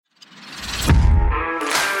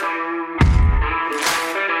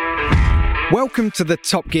Welcome to the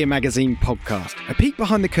Top Gear Magazine podcast, a peek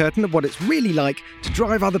behind the curtain of what it's really like to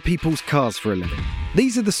drive other people's cars for a living.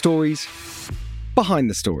 These are the stories behind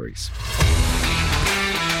the stories.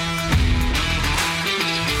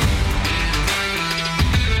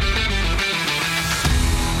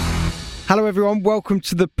 Hello everyone, welcome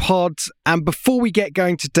to the pod. And before we get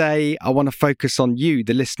going today, I want to focus on you,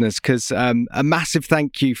 the listeners, because a massive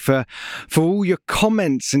thank you for all your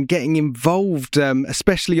comments and getting involved,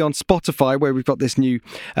 especially on Spotify, where we've got this new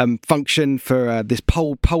function for this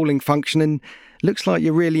polling function, and looks like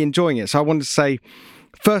you're really enjoying it. So I wanted to say,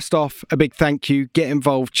 first off, a big thank you. Get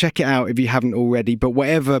involved. Check it out if you haven't already. But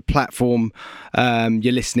whatever platform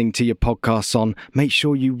you're listening to your podcasts on, make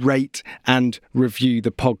sure you rate and review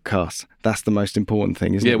the podcast. That's the most important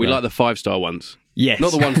thing, isn't it? Yeah, we like the 5-star ones. Yes.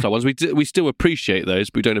 Not the 1-star ones. We still appreciate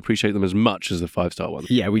those, but we don't appreciate them as much as the 5-star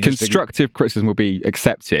ones. Yeah, Constructive criticism will be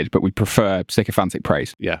accepted, but we prefer sycophantic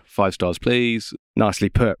praise. Yeah, 5 stars, please. Nicely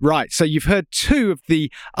put. Right, so you've heard two of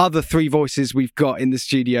the other three voices we've got in the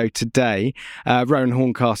studio today, Rowan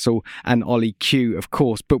Horncastle and Ollie Q, of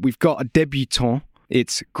course, but we've got a debutant.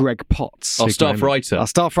 It's Greg Potts. Our staff writer. Our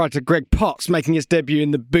staff writer, Greg Potts, making his debut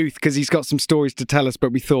in the booth because he's got some stories to tell us,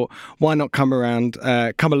 but we thought, why not come along,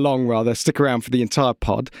 stick around for the entire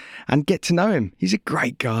pod and get to know him. He's a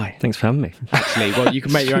great guy. Thanks for having me. Actually, well, you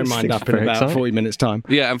can make your own mind up in about 40 minutes' time.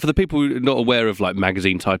 Yeah, and for the people who are not aware of like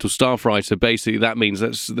magazine titles, staff writer, basically that means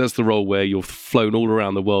that's the role where you're flown all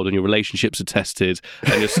around the world and your relationships are tested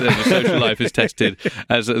and your social life is tested.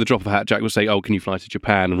 As at the drop of a hat, Jack will say, "Oh, can you fly to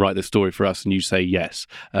Japan and write this story for us?" And you say yes. In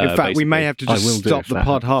fact, basically, we may have to just stop the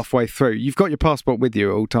pod halfway through. You've got your passport with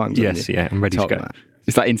you at all times, yes, yeah, I'm ready to go.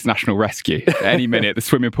 It's like international rescue. At any minute, the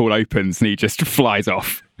swimming pool opens and he just flies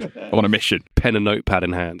off on a mission. Pen and notepad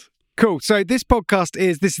in hand. Cool. So this podcast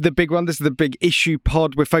this is the big one. This is the big issue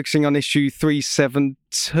pod. We're focusing on issue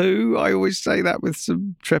 372. I always say that with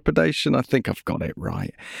some trepidation. I think I've got it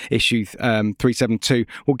right. Issue 372.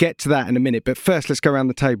 We'll get to that in a minute. But first, let's go around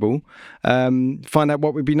the table, find out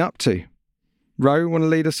what we've been up to. Ro, want to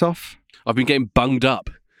lead us off? I've been getting bunged up.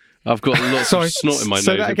 I've got lots of snot in my nose,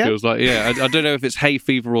 it feels like. Yeah, I don't know if it's hay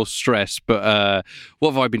fever or stress, but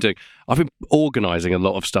what have I been doing? I've been organising a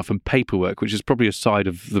lot of stuff and paperwork, which is probably a side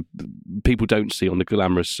of the people don't see on the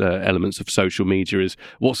glamorous elements of social media, is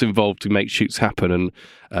what's involved to make shoots happen.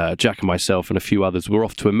 And Jack and myself and a few others were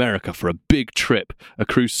off to America for a big trip, a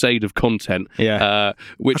crusade of content. Yeah,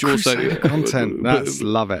 which also content.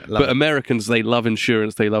 Love it. But Americans, they love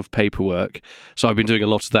insurance, they love paperwork. So I've been doing a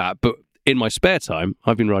lot of that, but. In my spare time,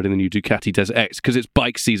 I've been riding the new Ducati Desert X because it's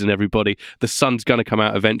bike season, everybody. The sun's going to come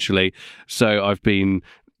out eventually. So I've been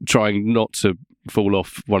trying not to fall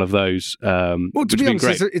off one of those. Well, to be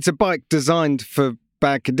honest, it's a bike designed for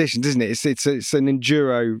bad conditions, isn't it? It's an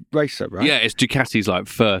enduro racer, right? Yeah, it's Ducati's like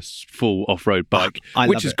first full off-road bike,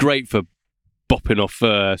 which is great for bopping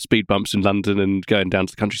off speed bumps in London and going down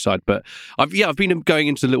to the countryside. But I've been going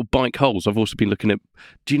into little bike holes. I've also been looking at,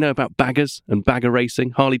 do you know about baggers and bagger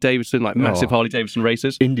racing? Harley Davidson, massive Harley Davidson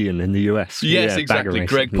races. Indian in the US. Yes, exactly.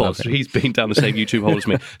 Greg Potts, he's been down the same YouTube hole as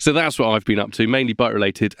me. So that's what I've been up to, mainly bike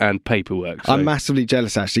related and paperwork. So. I'm massively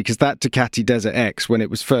jealous actually, because that Ducati Desert X, when it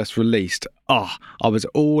was first released, I was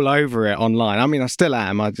all over it online. I mean, I still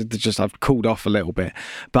am. I've cooled off a little bit,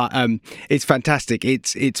 but it's fantastic.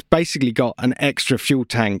 It's basically got an extra fuel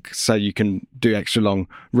tank, so you can do extra long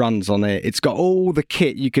runs on it. It's got all the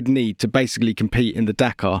kit you could need to basically compete in the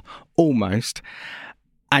Dakar, almost.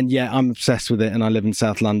 And yeah, I'm obsessed with it, and I live in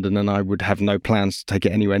South London, and I would have no plans to take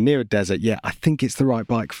it anywhere near a desert. Yeah, I think it's the right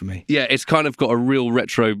bike for me. Yeah, it's kind of got a real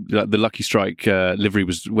retro, the Lucky Strike livery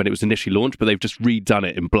was when it was initially launched, but they've just redone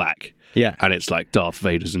it in black. Yeah. And it's like Darth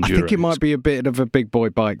Vader's Enduro. I think it might be a bit of a big boy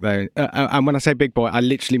bike, though. And when I say big boy, I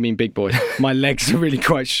literally mean big boy. My legs are really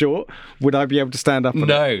quite short. Would I be able to stand up on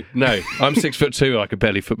it? No. I'm 6'2". I could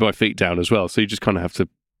barely put my feet down as well, so you just kind of have to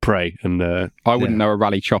pray. And I wouldn't know a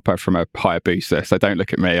rally chopper from a Hayabusa, so don't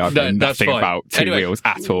look at me. I've known nothing about two wheels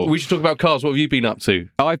at all. We should talk about cars. What have you been up to?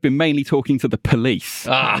 I've been mainly talking to the police.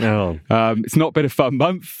 It's not been a fun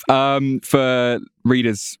month for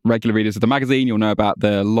regular readers of the magazine. You'll know about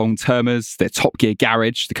the long-termers, the Top Gear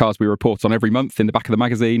Garage, the cars we report on every month in the back of the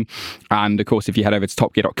magazine. And of course, if you head over to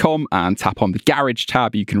topgear.com and tap on the Garage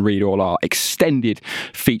tab, you can read all our extended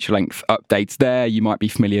feature-length updates there. You might be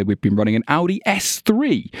familiar, we've been running an Audi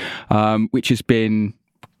S3, which has been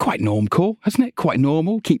quite normcore, hasn't it? Quite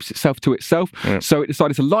normal, keeps itself to itself. Yeah. So it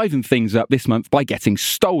decided to liven things up this month by getting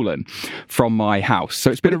stolen from my house. So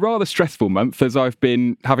it's been a rather stressful month as I've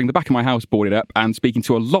been having the back of my house boarded up and speaking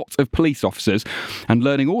to a lot of police officers and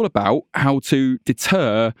learning all about how to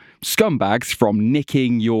deter scumbags from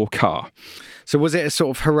nicking your car. So was it a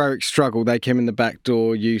sort of heroic struggle? They came in the back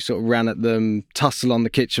door, you sort of ran at them, tussle on the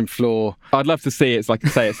kitchen floor. I'd love to see it's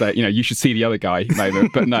a, you should see the other guy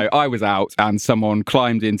moment. But no, I was out and someone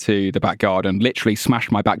climbed into the back garden, literally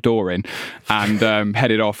smashed my back door in and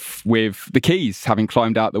headed off with the keys, having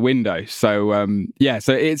climbed out the window. So,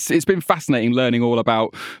 so it's been fascinating learning all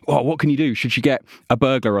about, what can you do? Should you get a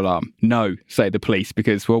burglar alarm? No, say the police,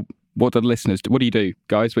 because, what do the listeners do? What do you do,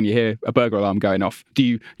 guys, when you hear a burglar alarm going off? Do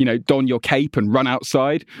you, don your cape and run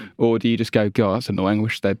outside? Or do you just go, God, that's annoying, I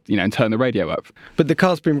wish they'd, and turn the radio up? But the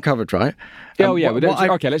car's been recovered, right?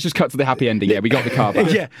 Okay, let's just cut to the happy ending. Yeah, we got the car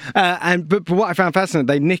back. But what I found fascinating,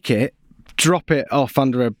 they nick it, drop it off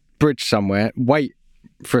under a bridge somewhere, wait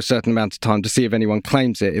for a certain amount of time to see if anyone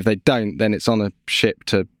claims it. If they don't, then it's on a ship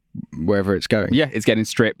to wherever it's going. Yeah, it's getting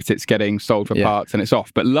stripped, it's getting sold for parts and it's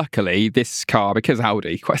off. But luckily, this car, because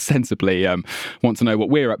Audi quite sensibly want to know what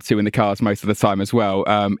we're up to in the cars most of the time as well,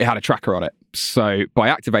 it had a tracker on it. So by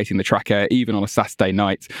activating the tracker, even on a Saturday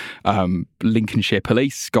night, Lincolnshire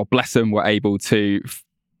police, God bless them, were able to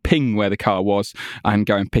ping where the car was and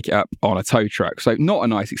go and pick it up on a tow truck. So not a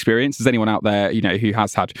nice experience. As anyone out there, who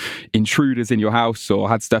has had intruders in your house or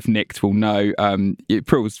had stuff nicked will know, it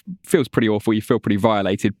feels pretty awful. You feel pretty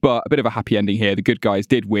violated, but a bit of a happy ending here. The good guys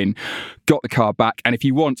did win, got the car back. And if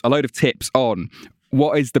you want a load of tips on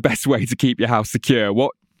what is the best way to keep your house secure,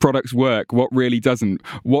 what products work, what really doesn't,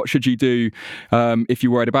 what should you do if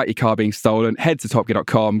you're worried about your car being stolen, head to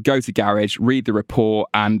topgear.com, go to garage, read the report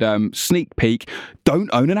and sneak peek, don't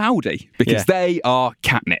own an Audi because they are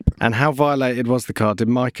catnip. And how violated was the car? Did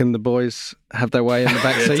Mike and the boys have their way in the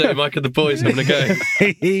back seat? Mike and the boys having a go.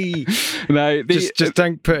 No, just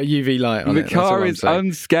don't put a UV light on it. The car is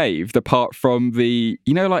unscathed apart from the,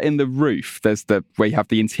 like in the roof, there's where you have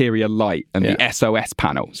the interior light and the SOS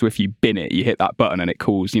panel. So if you bin it, you hit that button and it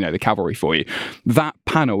calls, the cavalry for you. That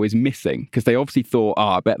panel is missing because they obviously thought,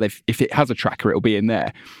 I bet if it has a tracker, it'll be in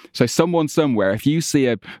there. So someone somewhere, if you see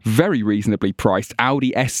a very reasonably priced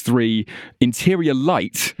Audi S3 interior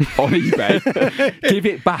light on eBay, give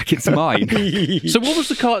it back, it's mine. So what was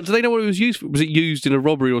the car? Do they know what it was used for? Was it used in a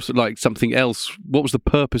robbery or like something else? What was the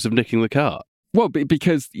purpose of nicking the car? Well,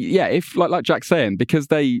 because if like Jack's saying, because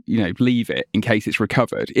they leave it in case it's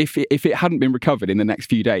recovered. If it hadn't been recovered in the next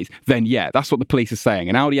few days, then that's what the police are saying.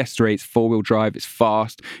 An Audi S3, it's 4-wheel drive, it's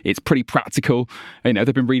fast, it's pretty practical.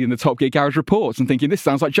 They've been reading the Top Gear garage reports and thinking this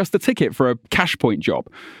sounds like just a ticket for a cash point job.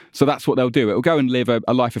 So that's what they'll do. It'll go and live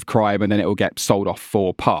a life of crime and then it will get sold off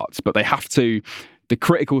for parts. But they have to. The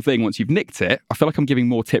critical thing, once you've nicked it, I feel like I'm giving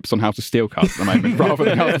more tips on how to steal cars at the moment rather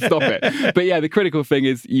than how to stop it. But the critical thing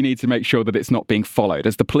is you need to make sure that it's not being followed.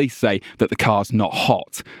 As the police say, that the car's not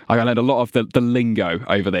hot. I learned a lot of the lingo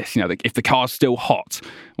over this. If the car's still hot,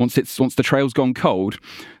 once the trail's gone cold,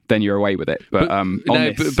 then you're away with it. But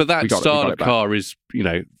that style of car is,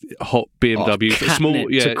 hot BMW, small,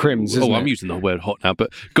 to crims. I'm using the word hot now,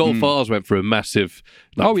 but Golf R's went through a massive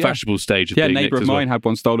fashionable stage of being a neighbour of mine had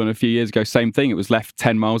one stolen a few years ago. Same thing. It was left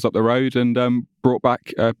 10 miles up the road and brought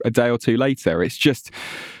back a day or two later. It's just.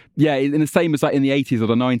 Yeah, in the same as like in the 80s or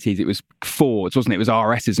the 90s, it was Fords, wasn't it? It was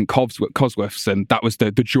RSs and Cosworths, and that was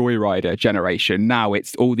the Joyrider generation. Now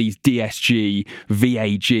it's all these DSG,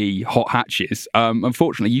 VAG, hot hatches.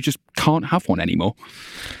 Unfortunately, you just can't have one anymore.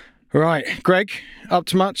 Right, Greg, up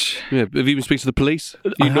to much? Yeah, have you been speaking to the police?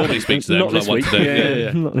 You normally speak to them. Not this week.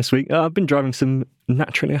 Yeah. Not this week. I've been driving some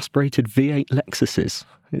naturally aspirated V8 Lexuses.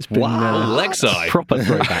 It's been Lexi. Proper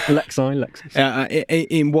throwback. Lexus.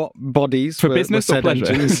 In what bodies? For business or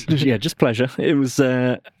pleasure? Yeah, just pleasure. It was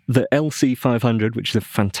the LC500, which is a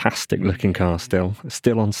fantastic looking car still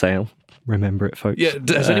on sale. Remember it, folks. Yeah,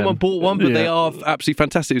 has anyone bought one? But they are absolutely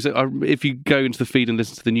fantastic. If you go into the feed and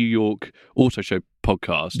listen to the New York Auto Show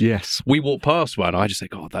podcast, yes, we walked past one. I just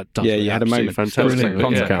think, that does. Yeah, you had a moment.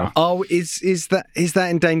 Fantastic car. Oh, is that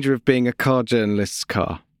in danger of being a car journalist's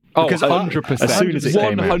car? Because 100%. As soon as it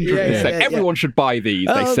came out. 100%. Everyone should buy these.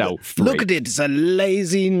 They sell 3. Look at it. It's a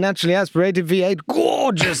lazy, naturally aspirated V8.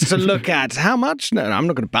 Gorgeous to look at. How much? No, I'm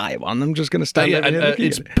not going to buy one. I'm just going to stand over here.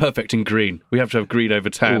 It's perfect in green. We have to have green over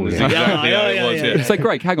tan. Exactly how it was. So,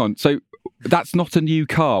 Greg, hang on. So, that's not a new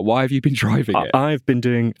car. Why have you been driving it? I've been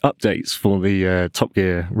doing updates for the Top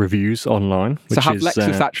Gear reviews online. So have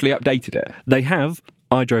Lexus actually updated it? They have.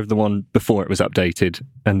 I drove the one before it was updated,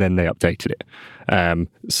 and then they updated it.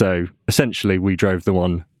 So essentially, we drove the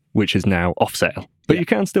one which is now off sale. But you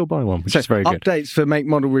can still buy one, which is very good. Updates for make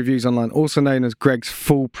model reviews online, also known as Greg's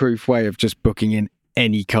foolproof way of just booking in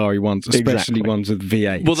any car he wants, especially ones with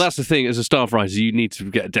V8. Well, that's the thing. As a staff writer, you need to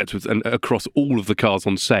get adept with and across all of the cars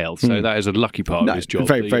on sale. So that is a lucky part of his job.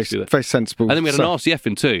 Very sensible. And then we had an RCF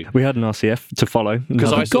in too. We had an RCF to follow.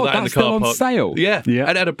 Because I saw that in the car park. On sale. Yeah.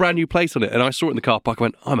 And it had a brand new plate on it. And I saw it in the car park. I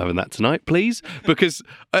went, I'm having that tonight, please. Because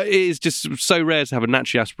it is just so rare to have a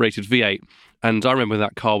naturally aspirated V8. And I remember when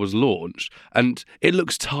that car was launched. And it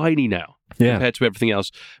looks tiny now. Compared to everything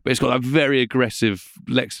else, but it's got that very aggressive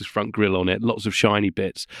Lexus front grille on it, lots of shiny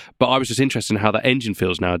bits. But I was just interested in how that engine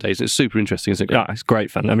feels nowadays. It's super interesting, isn't it? Yeah, it's great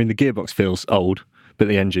fun. I mean, the gearbox feels old, but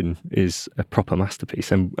the engine is a proper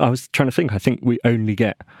masterpiece. And I was trying to think, I think we only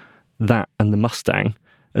get that and the Mustang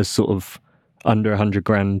as sort of under 100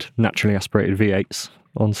 grand naturally aspirated V8s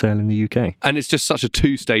on sale in the UK. And it's just such a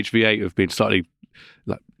two-stage V8 of being slightly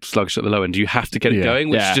sluggish at the low end. You have to get it going,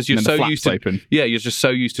 which is just you're so used to. You're just so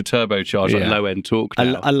used to turbocharged low end torque.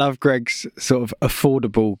 I love Greg's sort of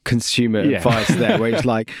affordable consumer advice there, where he's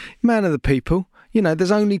like, man of the people.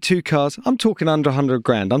 There's only two cars. I'm talking under 100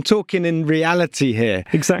 grand. I'm talking in reality here,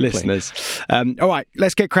 exactly, listeners. All right,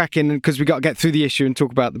 let's get cracking because we got to get through the issue and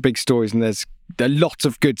talk about the big stories. And there's a lot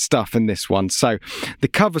of good stuff in this one. So the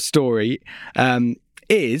cover story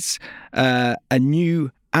is a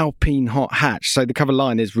new Alpine hot hatch. So the cover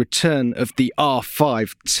line is Return of the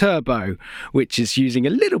R5 Turbo, which is using a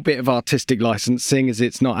little bit of artistic licensing as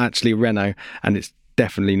it's not actually a Renault and it's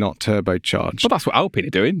definitely not turbocharged. But that's what Alpine are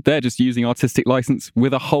doing. They're just using artistic license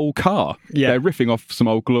with a whole car. Yeah. They're riffing off some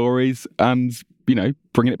old glories and,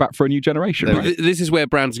 bringing it back for a new generation. Right? This is where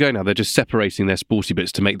brands go now. They're just separating their sporty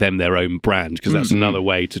bits to make them their own brand, because that's another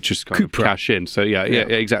way to just kind of cash in. So yeah,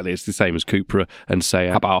 exactly. It's the same as Cupra and Seat.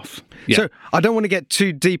 Abarth. Yeah. So I don't want to get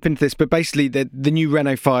too deep into this, but basically the new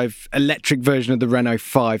Renault 5 electric version of the Renault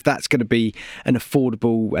 5, that's going to be an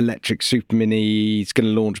affordable electric super mini. It's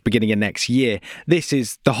going to launch beginning of next year. This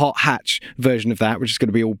is the hot hatch version of that, which is going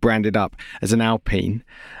to be all branded up as an Alpine.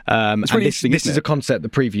 It's really this is a concept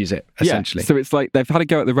that previews it, essentially. Yeah. So it's like they've had a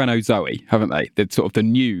go at the Renault Zoe, haven't they? They're sort of the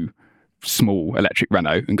new small electric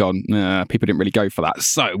Renault and gone, people didn't really go for that.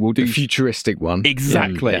 So we'll do a futuristic one.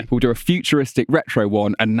 Exactly. Yeah. We'll do a futuristic retro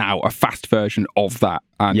one and now a fast version of that.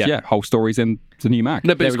 And whole story's in the new Mag.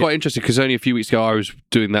 No, but it's quite interesting because only a few weeks ago I was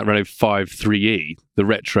doing that Renault 5 3E, the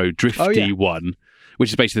retro drifty one, which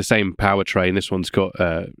is basically the same powertrain. This one's got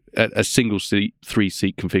a single seat,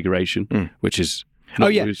 3-seat configuration, which is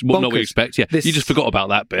not what we expect. Yeah, you just forgot about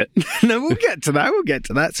that bit. No, we'll get to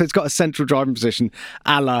that. So it's got a central driving position,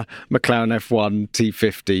 a la McLaren F1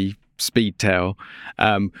 T50 Speedtail,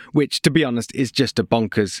 which, to be honest, is just a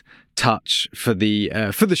bonkers touch for the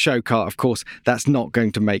show car. Of course, that's not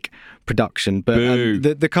going to make production. But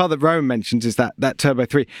the car that Rowan mentions is that Turbo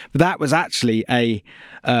 3. But that was actually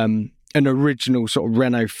an original sort of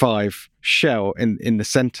Renault 5 shell in the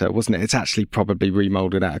centre, wasn't it? It's actually probably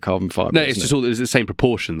remoulded out of carbon fibre. No, it's just all the same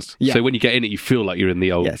proportions. Yeah. So when you get in it, you feel like you're in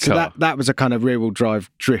the old car. So that was a kind of rear-wheel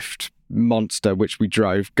drive drift monster which we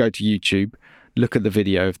drove. Go to YouTube, look at the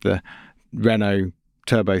video of the Renault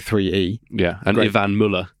Turbo 3E. Yeah, and Ivan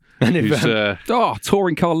Muller.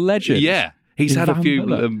 Touring car legend. Yeah. He's had a few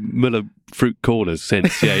Muller fruit corners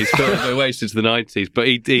since. Yeah, he's felt their way since the 90s. But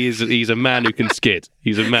he's a man who can skid.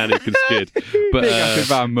 He's a man who can skid. But big up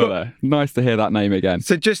Ivan Muller. Nice to hear that name again.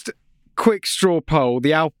 So just quick straw poll.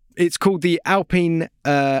 It's called the Alpine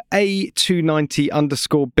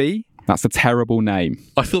A290_B. That's a terrible name.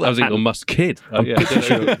 I thought that was Elon Musk's kid.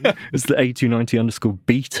 It's the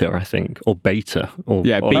A290_beta, I think, or beta.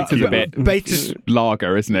 Beta's a bit. Beta's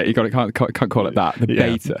lager, isn't it? You can't call it that.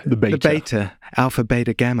 Beta. The beta. Alpha,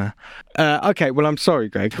 beta, gamma. Okay, well, I'm sorry,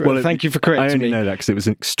 Greg. Well, thank you for correcting me. I only know that because it was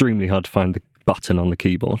extremely hard to find the button on the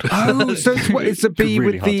keyboard. Oh, so it's a B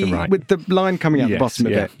really with the line coming out the bottom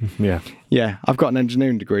of it. Yeah. I've got an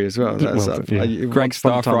engineering degree as well. Greg,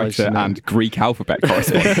 staff writer and Greek alphabet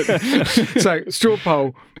correspondent. So, straw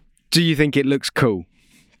poll, do you think it looks cool?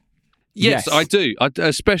 Yes, I do.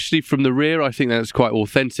 Especially from the rear, I think that's quite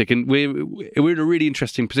authentic. And we're in a really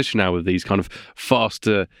interesting position now with these kind of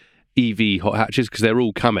faster EV hot hatches because they're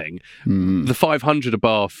all coming. The 500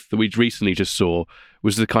 Abarth that we recently just saw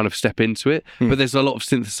was the kind of step into it, but there's a lot of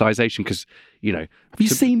synthesization because, have you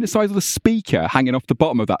seen the size of the speaker hanging off the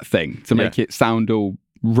bottom of that thing to make it sound all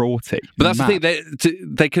raughty? But that's the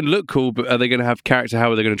thing, they can look cool, but are they going to have character?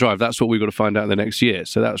 How are they going to drive? That's what we've got to find out in the next year.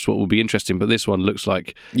 So that's what will be interesting. But this one looks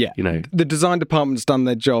like, the design department's done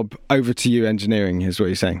their job. Over to you, engineering, is what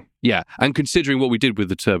you're saying. Yeah, and considering what we did with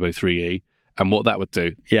the Turbo 3E, and what that would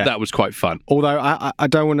do. Yeah. That was quite fun. Although I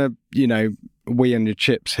don't want to, we on your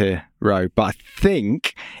chips here, Ro, but I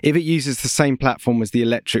think if it uses the same platform as the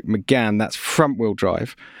electric Megane, that's front-wheel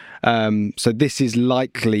drive. So this is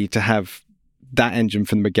likely to have that engine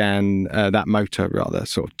from the Megane, that motor rather,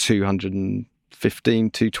 sort of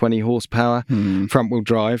 220 horsepower, front-wheel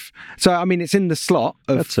drive. So, I mean, it's in the slot.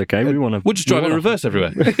 That's okay. We'll just drive in reverse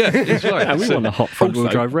everywhere. Yeah, we want a hot front-wheel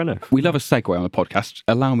drive Renault. We love a segue on the podcast.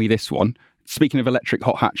 Allow me this one. Speaking of electric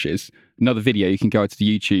hot hatches, another video you can go to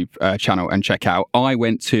the YouTube channel and check out. I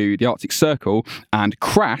went to the Arctic Circle and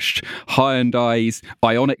crashed Hyundai's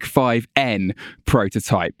Ioniq 5N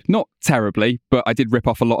prototype. Not terribly, but I did rip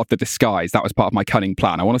off a lot of the disguise. That was part of my cunning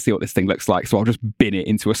plan. I want to see what this thing looks like, so I'll just bin it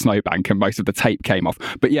into a snowbank and most of the tape came off.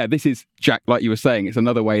 But yeah, this is, Jack, like you were saying, it's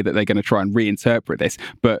another way that they're going to try and reinterpret this.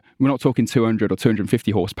 But we're not talking 200 or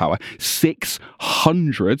 250 horsepower,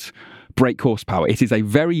 600 brake horsepower. It is a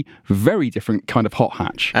very, very different kind of hot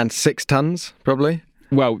hatch. And 6 tons, probably?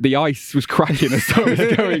 Well, the ice was cracking as I was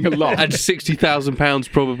going along. And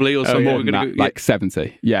 £60,000 probably, or something. More than that, like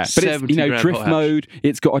 70. Yeah. But it's, drift mode.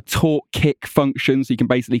 It's got a torque kick function, so you can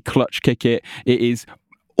basically clutch kick it. It is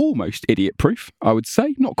almost idiot-proof, I would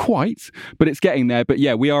say. Not quite, but it's getting there. But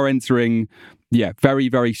yeah, we are entering... very,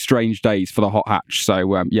 very strange days for the hot hatch. So,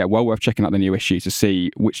 well worth checking out the new issue to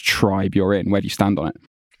see which tribe you're in. Where do you stand on it?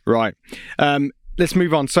 Right. Let's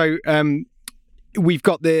move on. So we've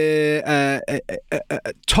got the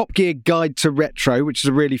Top Gear Guide to Retro, which is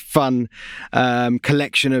a really fun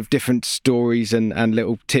collection of different stories and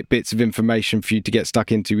little tidbits of information for you to get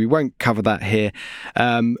stuck into. We won't cover that here.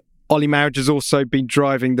 Ollie Marriage has also been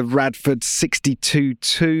driving the Radford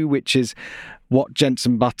 62.2, which is what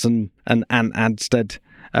Jenson Button and Ant Adstead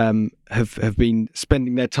have been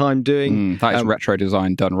spending their time doing. That is retro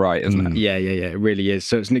design done right, isn't it? Yeah, it really is.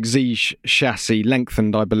 So it's an Exige chassis,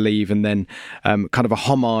 lengthened, I believe, and then kind of a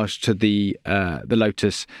homage to the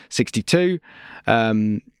Lotus 62.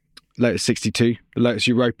 Lotus 62, the Lotus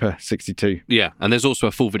Europa 62. Yeah, and there's also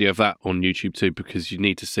a full video of that on YouTube too, because you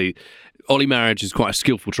need to see. Ollie Marriage is quite a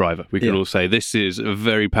skillful driver, we can all say. This is a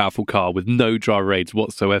very powerful car with no driver aids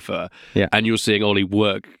whatsoever. Yeah. And you're seeing Ollie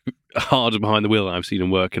work harder behind the wheel than I've seen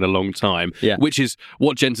him work in a long time, which is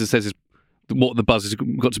what Jensen says is what the buzz has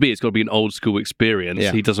got to be. It's got to be an old school experience.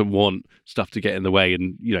 Yeah. He doesn't want stuff to get in the way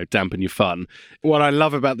and, dampen your fun. What I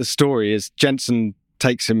love about the story is Jensen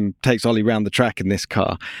takes Ollie round the track in this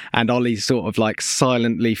car, and Ollie's sort of like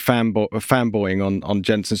silently fanboying on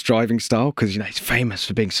Jensen's driving style, because he's famous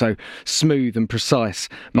for being so smooth and precise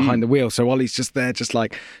behind the wheel. So Ollie's just there, just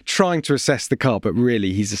like trying to assess the car, but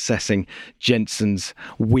really he's assessing Jensen's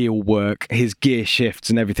wheel work, his gear shifts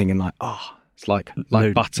and everything, and it's like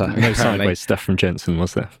butter. No sideways stuff from Jensen,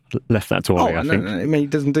 was there? Left that to Ollie, I think. I mean, he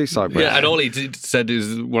doesn't do sideways. Yeah, and Ollie said it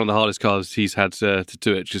was one of the hardest cars he's had to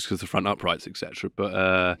do it, just because the front uprights, etc.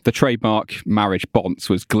 But the trademark Marriage Bonce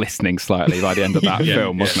was glistening slightly by the end of that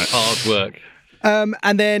film, wasn't it? Hard work.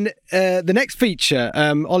 And then the next feature,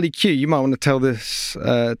 Ollie Q, you might want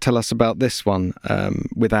to tell us about this one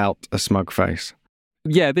without a smug face.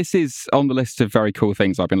 Yeah, this is on the list of very cool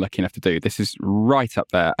things I've been lucky enough to do. This is right up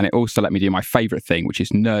there, and it also let me do my favourite thing, which is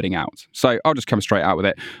nerding out. So I'll just come straight out with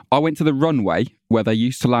it. I went to the runway where they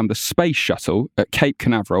used to land the space shuttle at Cape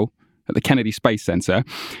Canaveral at the Kennedy Space Centre,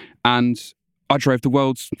 and I drove the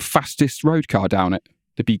world's fastest road car down it,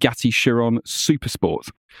 the Bugatti Chiron Supersport.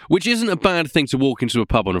 Which isn't a bad thing to walk into a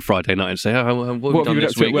pub on a Friday night and say, what have you done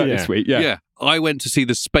this week? This week? Yeah. I went to see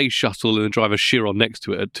the space shuttle and drive a Chiron next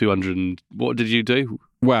to it at 200. And what did you do?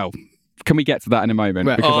 Well, can we get to that in a moment?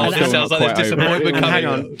 Because that sounds like there's disappointment coming. Hang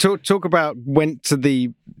on. Talk about went to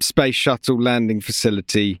the space shuttle landing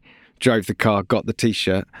facility, drove the car, got the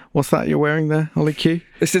T-shirt. What's that you're wearing there, Ollie Q?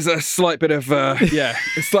 This is a slight bit of merch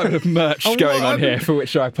going on here, for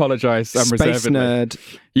which I apologise. I'm Space nerd.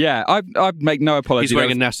 Yeah, I make no apology. He's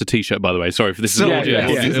wearing a NASA T-shirt, by the way. Sorry for this. Is an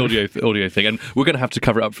audio thing, and we're going to have to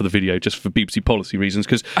cover it up for the video just for BBC policy reasons,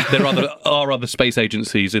 because there are other space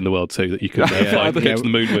agencies in the world too that you can fly to the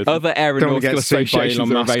moon with. Other aeronautical associations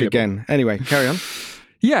are available. Again. Anyway, carry on.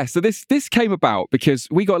 Yeah, so this came about because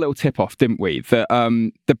we got a little tip-off, didn't we, that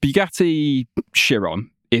the Bugatti Chiron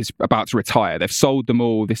is about to retire. They've sold them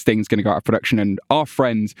all. This thing's going to go out of production. And our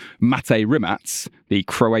friend Matej Rimac, the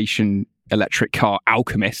Croatian electric car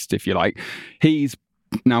alchemist, if you like, he's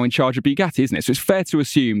now in charge of Bugatti, isn't it? So it's fair to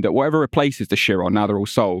assume that whatever replaces the Chiron, now they're all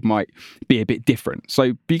sold, might be a bit different.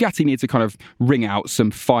 So Bugatti needs to kind of ring out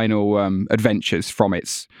some final adventures from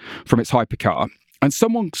its hypercar. And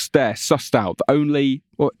someone there sussed out that only,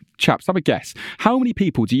 well, chaps, have a guess. How many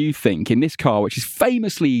people do you think in this car, which is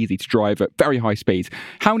famously easy to drive at very high speeds,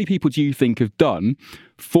 how many people do you think have done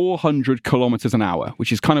 400 kilometres an hour,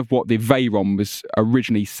 which is kind of what the Veyron was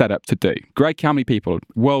originally set up to do? Greg, how many people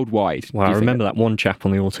worldwide? Well, I remember that one chap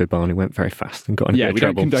on the Autobahn who went very fast and got in a bit of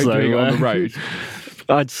trouble. Yeah, we don't condone doing it on the road.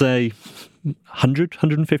 I'd say 100,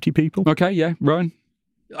 150 people. Okay, yeah. Rowan?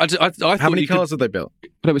 I How many cars have they built?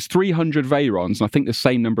 There was 300 Veyrons, and I think the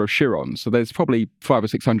same number of Chirons. So there's probably 500 or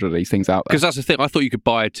 600 of these things out there. Because that's the thing. I thought you could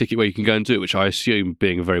buy a ticket where you can go and do it, which I assume,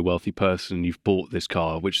 being a very wealthy person, you've bought this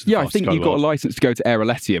car. Which is the I think you've got a license to go to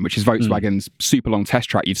Aeroletium, which is Volkswagen's super long test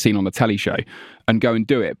track you've seen on the telly show, and go and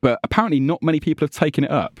do it. But apparently, not many people have taken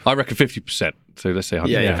it up. I reckon 50%. So let's say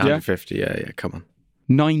 100. Yeah, 150. Yeah. Come on.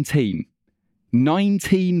 19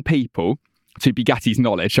 people. To Bugatti's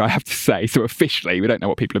knowledge, I have to say, so officially, we don't know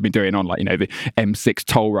what people have been doing on, the M6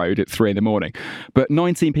 toll road at 3 a.m. But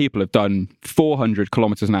 19 people have done 400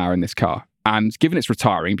 kilometres an hour in this car. And given it's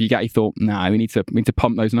retiring, Bugatti thought, we need to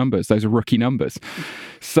pump those numbers. Those are rookie numbers.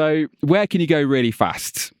 So where can you go really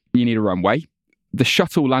fast? You need a runway. The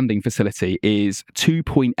shuttle landing facility is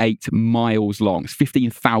 2.8 miles long. It's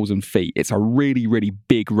 15,000 feet. It's a really, really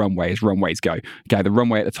big runway as runways go. Okay, the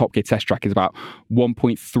runway at the Top Gear test track is about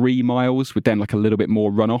 1.3 miles with then a little bit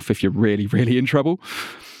more runoff if you're really, really in trouble.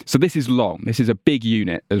 So this is long. This is a big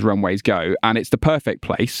unit as runways go. And it's the perfect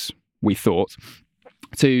place, we thought,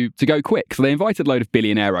 to go quick. So they invited a load of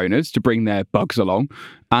billionaire owners to bring their bugs along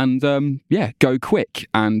and, go quick.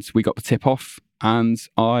 And we got the tip off and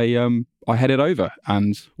I headed over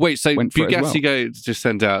and wait. So Bugatti well. just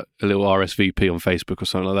sent out a little RSVP on Facebook or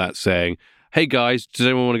something like that, saying, "Hey guys, does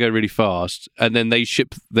anyone want to go really fast?" And then they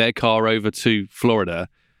ship their car over to Florida.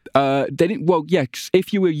 They didn't. Well, yeah.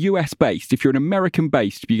 If you were US based, if you're an American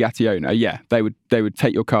based Bugatti owner, they would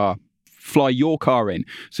take your car, fly your car in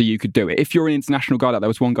so you could do it. If you're an international guy, there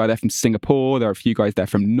was one guy there from Singapore, there are a few guys there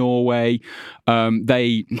from Norway.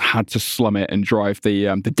 They had to slum it and drive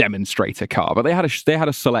the demonstrator car, but they had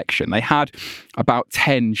a selection. They had about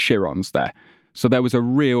 10 Chirons there, so there was a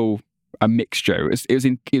mixture. It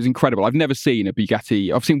was incredible. I've never seen a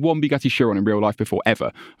Bugatti. I've seen one Bugatti Chiron in real life before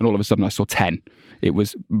ever, and all of a sudden I saw 10. It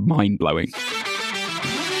was mind blowing.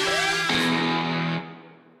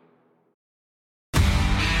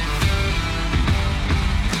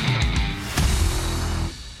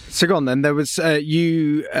 So go on then. There was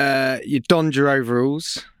you donned your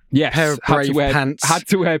overalls. Yes, pair of brave pants. Had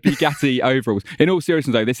to wear Bugatti overalls. In all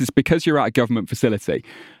seriousness, though, this is because you're at a government facility.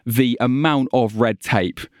 The amount of red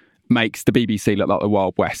tape makes the BBC look like the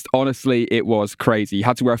Wild West. Honestly, it was crazy. You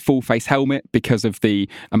had to wear a full face helmet because of the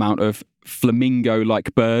amount of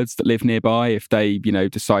flamingo-like birds that live nearby if they,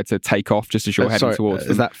 decide to take off just as you're heading towards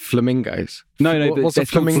them. Is that flamingos? No. What's a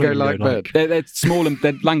flamingo-like bird? They're small and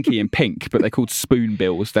they're lanky and pink, but they're called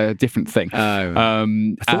spoonbills. They're a different thing. Oh. I thought we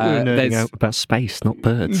were nerding out about space, not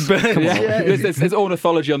birds. There's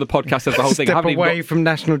ornithology on the podcast. That's the whole thing. Step away from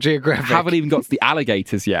National Geographic. Haven't even got to the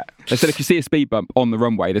alligators yet. They said if you see a speed bump on the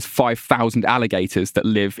runway, there's 5,000 alligators that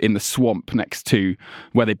live in the swamp next to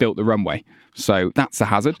where they built the runway. So that's a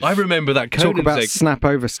hazard. I remember that Coden's Talk about egg. snap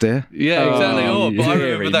oversteer. Yeah, exactly. But I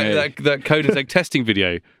remember that Coden's egg testing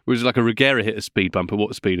video, which was like a Regera hit a speed bump at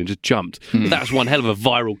what speed and just jumped. That's one hell of a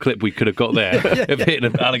viral clip we could have got there of hitting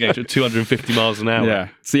an alligator at 250 miles an hour. Yeah.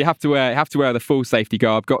 So you have to wear the full safety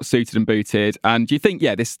garb, got suited and booted, and you think,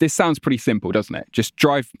 this sounds pretty simple, doesn't it? Just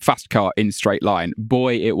drive fast car in straight line.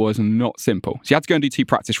 Boy, it was not simple. So you had to go and do 2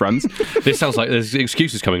 practice runs. This sounds like there's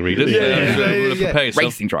excuses coming, readers.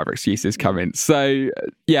 Racing driver excuses coming. So,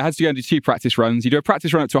 had to go and do 2 practice runs. You do a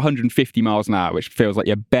practice run up to 150 miles an hour, which feels like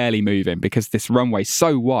you're barely moving because this runway's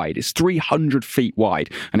so wide. It's 300 feet wide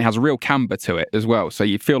and it has a real camber to it as well. So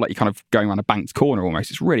you feel like you're kind of going around a banked corner almost.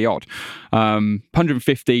 It's really odd.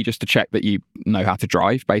 150 just to check that you know how to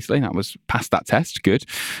drive, basically. That was past that test. Good.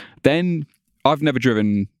 Then I've never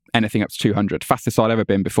driven anything up to 200. Fastest I'd ever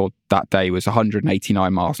been before that day was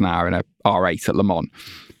 189 miles an hour in a R8 at Le Mans.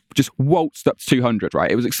 Just waltzed up to 200,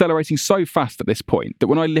 right? It was accelerating so fast at this point that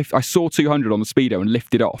when I saw 200 on the speedo and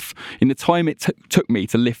lifted off. In the time it took me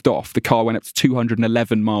to lift off, the car went up to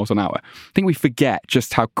 211 miles an hour. I think we forget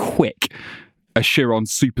just how quick a Chiron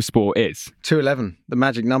Super Sport is. 211, the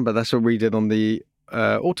magic number. That's what we did on the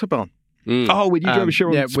Autobahn. Oh, when you drove a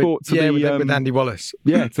Chiron Sport with Andy Wallace.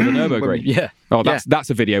 Yeah, to the Nürburgring. Oh,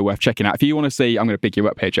 that's a video worth checking out. If you want to see, I'm going to big you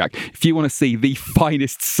up here, Jack. If you want to see the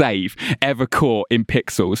finest save ever caught in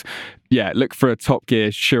pixels, look for a Top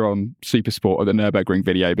Gear Chiron Supersport at the Nürburgring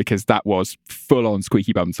video, because that was full-on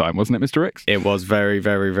squeaky bum time, wasn't it, Mr. Ricks? It was very,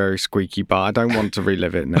 very, very squeaky, but I don't want to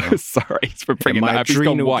relive it now. Sorry for bringing my that up. He's gone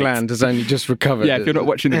adrenal white. gland has only just recovered. Yeah, if you're not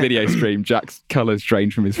watching the video stream, Jack's colour's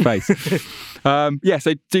drained from his face.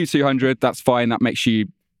 So do 200, that's fine. That makes you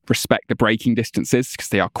respect the braking distances, because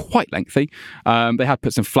they are quite lengthy. They had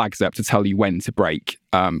put some flags up to tell you when to brake,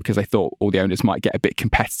 because they thought all the owners might get a bit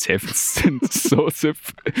competitive and sort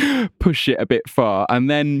of push it a bit far. And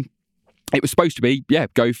then it was supposed to be,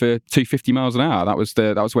 go for 250 miles an hour. That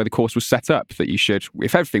was where the course was set up, that you should,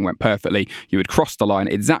 if everything went perfectly, you would cross the line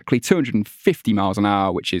at exactly 250 miles an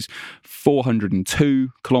hour, which is 402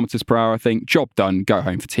 kilometres per hour, I think. Job done, go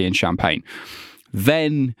home for tea and champagne.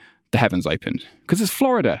 Then the heavens opened, because it's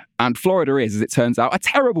Florida, and Florida is, as it turns out, a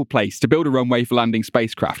terrible place to build a runway for landing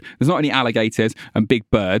spacecraft. There's not only alligators and big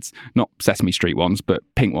birds, not Sesame Street ones, but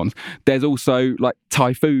pink ones. There's also like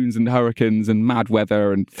typhoons and hurricanes and mad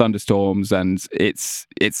weather and thunderstorms, and it's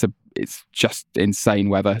just insane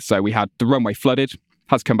weather. So we had the runway flooded,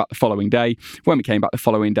 had to come back the following day. When we came back the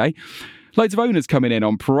following day, loads of owners coming in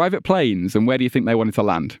on private planes, and where do you think they wanted to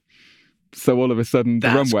land? So all of a sudden, the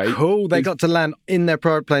runway... That's cool. They got to land in their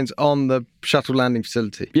private planes on the shuttle landing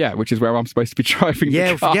facility. Yeah, which is where I'm supposed to be driving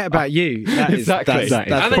the car. Forget about you. That is, exactly. That's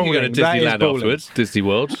and then you go to Disneyland afterwards, Disney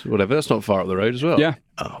World, whatever. That's not far up the road as well. Yeah.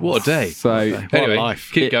 Oh, what a day. So, anyway,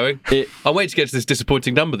 life. Keep going. I'll wait to get to this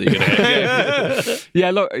disappointing number that you're going to get.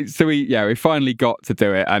 Yeah, look, so we finally got to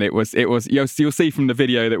do it, and it was you'll see from the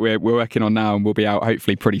video that we're working on now, and will be out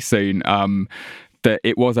hopefully pretty soon, that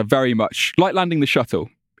it was a very much like landing the shuttle.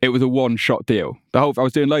 It was a one-shot deal. I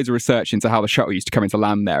was doing loads of research into how the shuttle used to come into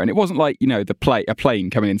land there, and it wasn't like, a plane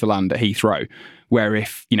coming into land at Heathrow, where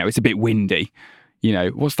if, it's a bit windy,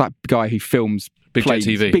 what's that guy who films Big planes?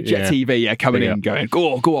 Jet TV. Big Jet TV, coming in, going,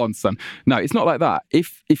 go on, son. No, it's not like that.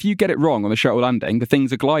 If you get it wrong on the shuttle landing, the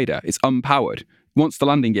thing's a glider. It's unpowered. Once the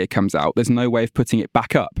landing gear comes out, there's no way of putting it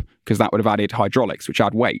back up, because that would have added hydraulics, which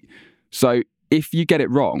add weight. So if you get it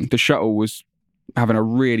wrong, the shuttle was having a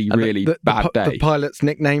really bad day. The pilot's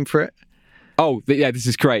nickname for it? Oh, this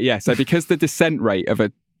is great. Yeah, so because the descent rate of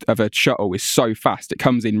a shuttle is so fast, it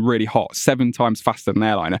comes in really hot, 7 times faster than an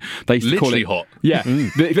airliner. They used to call it hot. Yeah,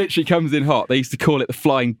 it literally comes in hot. They used to call it the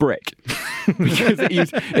flying brick, because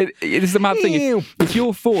it is the mad thing. If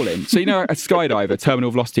you're falling, so a skydiver terminal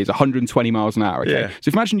velocity is 120 miles an hour. Okay, yeah. So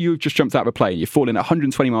if imagine you've just jumped out of a plane, you're falling at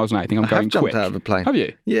 120 miles an hour. You think I'm going quick? Jumped out of a plane. Have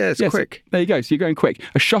you? Yeah, it's quick. So there you go. So you're going quick.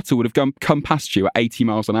 A shuttle would have come past you at 80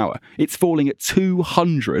 miles an hour. It's falling at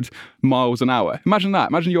 200 miles an hour. Imagine that.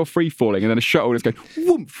 Imagine you're free falling, and then a shuttle is going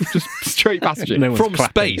whoomp, just straight past you. From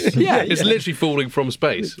space. Yeah, it's literally falling from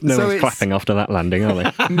space. No one's clapping after that landing, are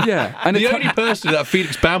they? Yeah. And the only person, that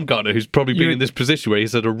Felix Baumgartner, who's probably been in this position where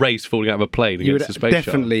he's had a race falling out of a plane against a space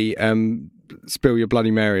definitely spill your Bloody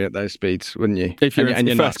Mary at those speeds, wouldn't you? If you're and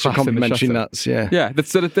your nuts, compliment your nuts, yeah. Yeah,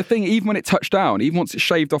 so the thing, even when it touched down, even once it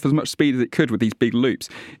shaved off as much speed as it could with these big loops,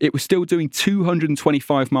 it was still doing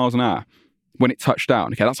 225 miles an hour when it touched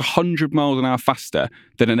down. Okay, that's 100 miles an hour faster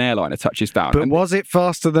than an airliner touches down. But was it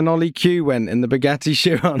faster than Ollie Q went in the Bugatti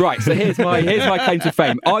Chiron? Right, so here's my claim to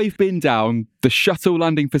fame. I've been down the shuttle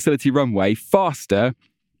landing facility runway faster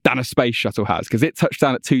than a space shuttle has, because it touched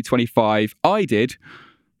down at 225. I did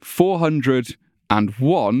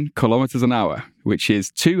 401 kilometres an hour, which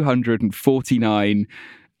is 249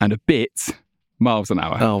 and a bit miles an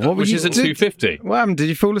hour. Oh, what which isn't 250. What happened? Did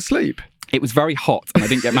you fall asleep? It was very hot, and I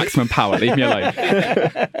didn't get maximum power. Leave me alone.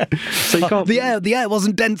 So you can't. The air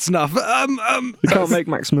wasn't dense enough. You can't make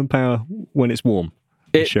maximum power when it's warm.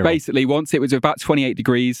 It basically, once it was about 28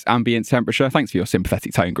 degrees ambient temperature. Thanks for your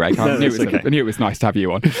sympathetic tone, Greg. I knew it was nice to have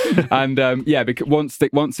you on. And because once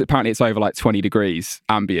apparently it's over like 20 degrees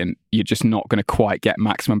ambient, you're just not going to quite get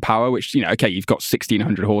maximum power. Which you've got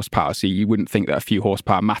 1,600 horsepower, so you wouldn't think that a few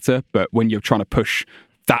horsepower matter. But when you're trying to push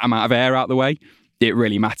that amount of air out the way, it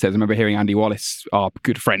really matters. I remember hearing Andy Wallace, our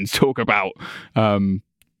good friends, talk about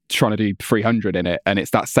trying to do 300 in it, and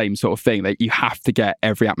it's that same sort of thing that you have to get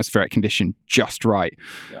every atmospheric condition just right.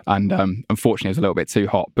 Yeah. And unfortunately, it was a little bit too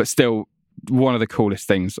hot, but still one of the coolest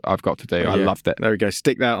things I've got to do. I loved it. There we go.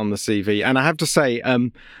 Stick that on the CV. And I have to say,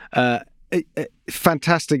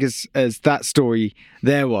 fantastic as that story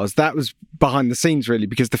that was behind the scenes, really,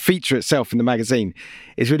 because the feature itself in the magazine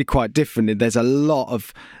is really quite different. There's a lot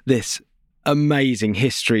of this amazing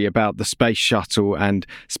history about the space shuttle and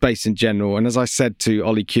space in general. And as I said to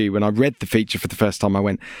Ollie Q when I read the feature for the first time, I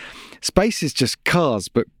went, space is just cars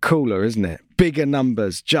but cooler, isn't it? Bigger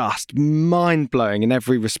numbers, just mind-blowing in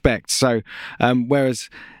every respect. So whereas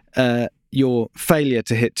your failure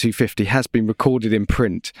to hit 250 has been recorded in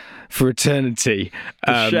print for eternity.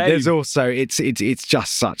 There's also it's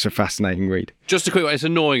just such a fascinating read. Just a quick one. It's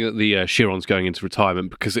annoying that the Chirons going into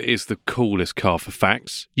retirement because it is the coolest car for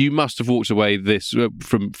facts. You must have walked away this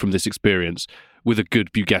from this experience with a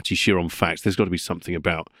good Bugatti Chiron fact. There's got to be something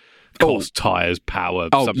about cost, tyres, power.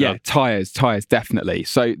 Tyres definitely.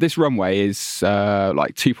 So this runway is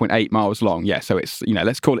like 2.8 miles long. Yeah, so it's,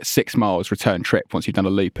 let's call it 6 miles return trip once you've done a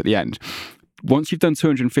loop at the end. Once you've done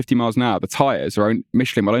 250 miles an hour, the tyres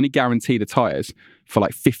Michelin will only guarantee the tyres for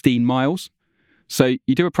like 15 miles. So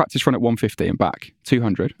you do a practice run at 150 and back,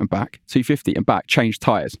 200 and back, 250 and back, change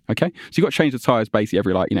tyres, okay? So you've got to change the tyres basically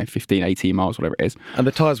every 15, 18 miles, whatever it is. And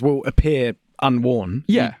the tyres will appear unworn.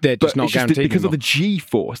 Yeah. They're just not guaranteed because of the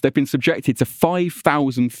G-force. They've been subjected to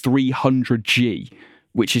 5,300 G,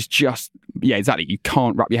 which is just, exactly. You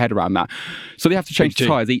can't wrap your head around that. So they have to change the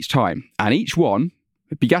tyres each time. And each one,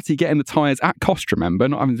 Bugatti getting the tyres at cost, remember,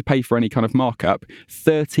 not having to pay for any kind of markup,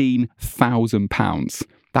 £13,000.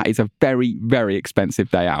 That is a very, very expensive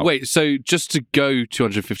day out. Wait, so just to go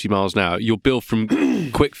 250 miles an hour, your bill from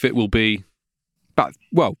Quick Fit will be...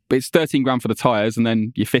 it's 13 grand for the tyres, and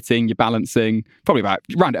then your fitting, your balancing, probably about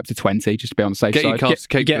round it up to 20, just to be on the safe side.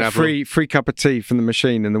 Get a free cup of tea from the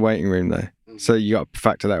machine in the waiting room, though. So you got to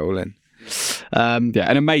factor that all in.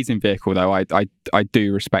 An amazing vehicle, though. I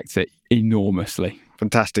do respect it enormously.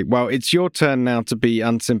 Fantastic. Well, it's your turn now to be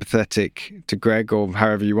unsympathetic to Greg, or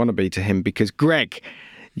however you want to be to him, because Greg,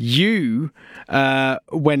 you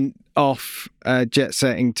went off jet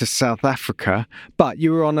setting to South Africa, but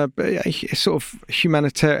you were on a sort of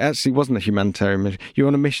humanitarian, actually wasn't a humanitarian mission, you were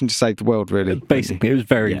on a mission to save the world, really. Basically, it was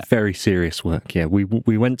very serious work. Yeah, we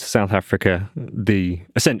went to South Africa.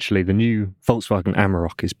 Essentially the new Volkswagen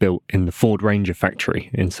Amarok is built in the Ford Ranger factory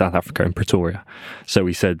in South Africa, in Pretoria. So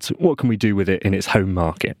we said, what can we do with it in its home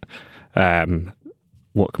market?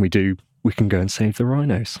 What can we do? We can go and save the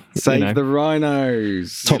Rhinos. Save the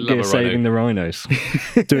Rhinos. Top Gear saving the Rhinos.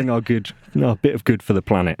 Doing our bit of good for the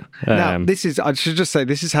planet. Now, I should just say,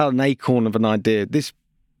 this is how an acorn of an idea. This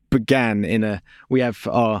began we have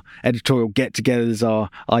our editorial get-togethers,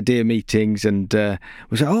 our idea meetings, and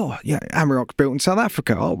we say, Amarok's built in South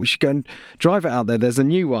Africa. Oh, we should go and drive it out there. There's a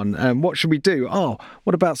new one. What should we do? Oh,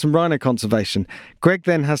 what about some rhino conservation? Greg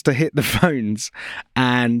then has to hit the phones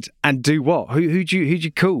and do what? Who'd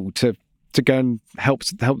you call to go and help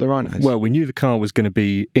the rhinos? Well, we knew the car was going to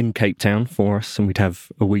be in Cape Town for us, and we'd have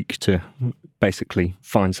a week to basically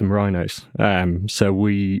find some rhinos. So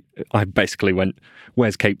I basically went,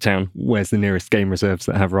 where's Cape Town? Where's the nearest game reserves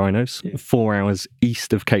that have rhinos? 4 hours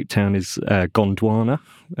east of Cape Town is Gondwana,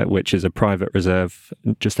 which is a private reserve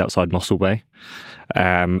just outside Mossel Bay.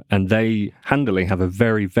 And they handily have a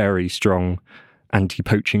very, very strong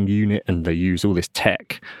anti-poaching unit, and they use all this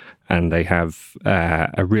tech, and they have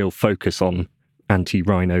a real focus on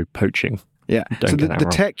anti-rhino poaching. Yeah. So the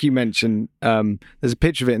tech you mentioned, there's a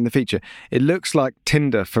picture of it in the feature. It looks like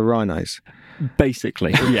Tinder for rhinos.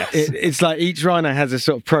 Basically, yes. It's like each rhino has a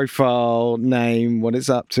sort of profile, name, what it's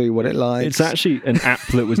up to, what it likes. It's actually an app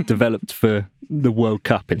that was developed for the World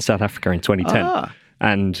Cup in South Africa in 2010.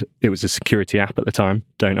 And it was a security app at the time.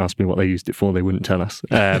 Don't ask me what they used it for. They wouldn't tell us.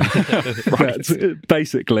 But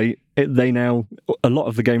basically, a lot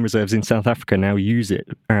of the game reserves in South Africa now use it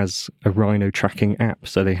as a rhino tracking app.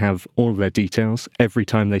 So they have all of their details. Every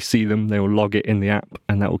time they see them, they will log it in the app,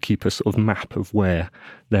 and that will keep a sort of map of where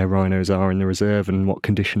their rhinos are in the reserve and what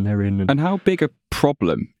condition they're in. And how big a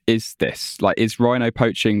problem is this? Like, is rhino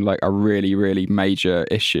poaching like a really, really major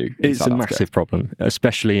issue? It's a massive problem,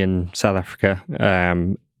 especially in South Africa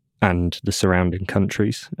and the surrounding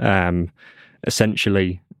countries.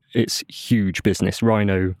 Essentially, it's huge business.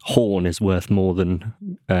 Rhino horn is worth more than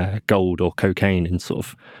gold or cocaine in sort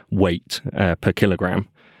of weight per kilogram.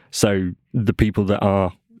 So the people that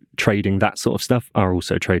are trading that sort of stuff are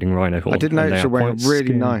also trading rhino horn. I did notice you're wearing a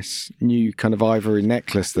really nice new kind of ivory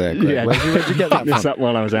necklace there, Greg. Yeah. Where'd you get that this up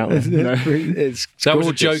while I was out there. That was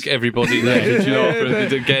a joke, everybody.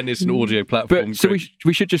 Again, it's an audio platform. But, so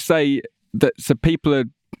we should just say that people are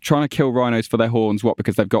trying to kill rhinos for their horns,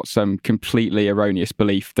 because they've got some completely erroneous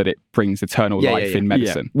belief that it brings eternal life in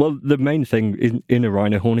medicine. Yeah. Well, the main thing in a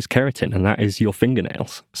rhino horn is keratin, and that is your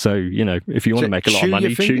fingernails. So, if you want to make a lot of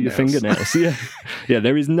money, chew your fingernails. Yeah,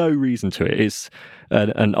 there is no reason to it. It's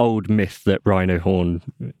an old myth that rhino horn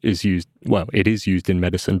is used. Well, it is used in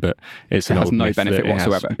medicine, but it's an old myth benefit that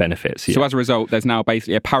whatsoever. Has benefits. Yeah. So as a result, there's now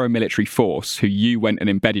basically a paramilitary force who you went and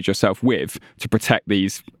embedded yourself with to protect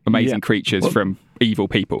these amazing creatures from evil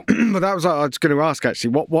people. Well, that was what I was going to ask,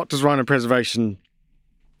 actually. What does rhino preservation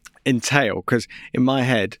entail? Because in my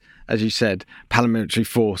head, as you said, paramilitary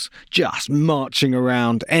force just marching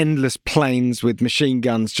around endless plains with machine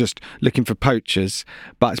guns just looking for poachers,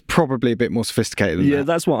 but it's probably a bit more sophisticated than that. Yeah,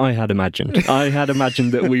 that's what I had imagined. I had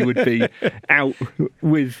imagined that we would be out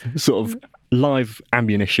with sort of live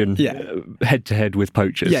ammunition head-to-head with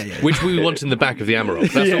poachers. Which we want in the back of the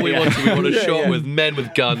Amarok. That's what we wanted. We want a shot with men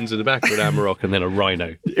with guns in the back of an Amarok and then a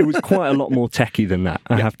Rhino. It was quite a lot more techie than that,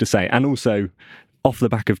 I have to say. And also, off the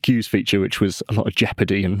back of Q's feature, which was a lot of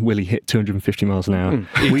jeopardy, and Willie hit 250 miles an hour.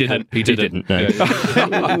 He didn't. No.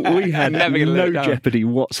 We had no jeopardy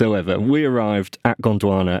whatsoever. We arrived at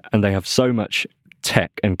Gondwana, and they have so much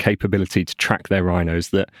tech and capability to track their rhinos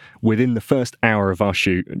that within the first hour of our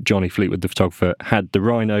shoot, Johnny Fleetwood, the photographer, had the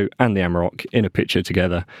Rhino and the Amarok in a picture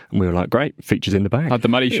together, and we were like, great, features in the bag. Had the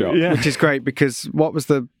money shot. Yeah. Which is great, because what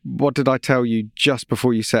did I tell you just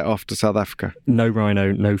before you set off to South Africa? No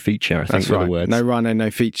Rhino, no feature, I think were the words. No Rhino,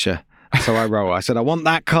 no feature. So I roll. I said, I want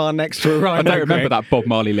that car next to a Rhino. I don't remember that Bob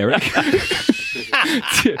Marley lyric.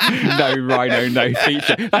 No Rhino, no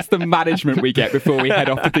feature. That's the management we get before we head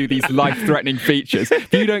off to do these life-threatening features.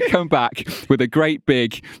 If you don't come back with a great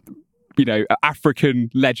big,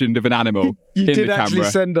 African legend of an animal you in did the actually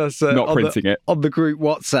camera, send us not printing it on the group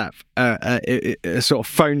WhatsApp a sort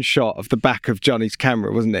of phone shot of the back of Johnny's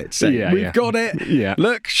camera, wasn't it? Saying, we've got it. Yeah.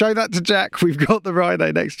 Look, show that to Jack. We've got the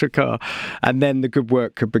Rhino next to a car, and then the good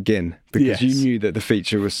work could begin because you knew that the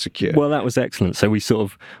feature was secure. Well, that was excellent. So we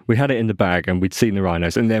had it in the bag, and we'd seen the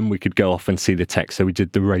rhinos, and then we could go off and see the tech. So we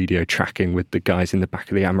did the radio tracking with the guys in the back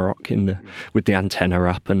of the Amarok with the antenna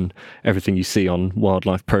up and everything you see on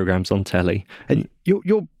wildlife programs on telly. And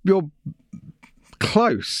you're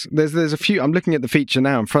close. There's a few. I'm looking at the feature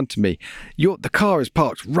now in front of me. The car is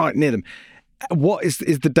parked right near them. What is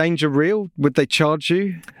the danger real? Would they charge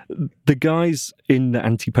you? The guys in the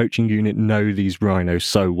anti-poaching unit know these rhinos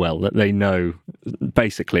so well that they know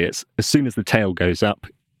basically it's as soon as the tail goes up,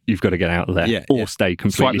 you've got to get out of there or stay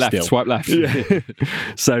completely still. Swipe left. Yeah.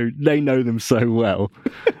 So they know them so well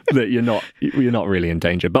that you're not really in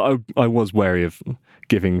danger. But I was wary of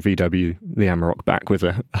giving VW the Amarok back with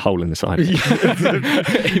a hole in the side.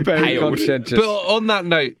 But on that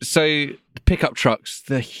note, so pickup trucks,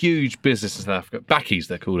 they're huge business in South Africa. Backies,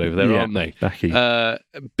 they're called over there, aren't they? Backie.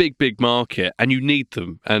 Big market, and you need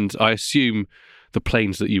them. And I assume the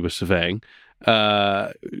planes that you were surveying,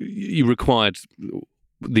 you required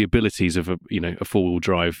the abilities of a four-wheel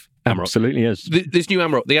drive Amarok. Absolutely is. This new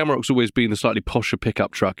Amarok, the Amarok's always been the slightly posher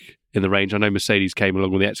pickup truck in the range. I know Mercedes came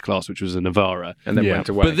along with the X-Class, which was a Navara, and then went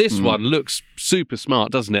away. But this one looks super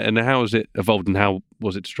smart, doesn't it? And how has it evolved, and how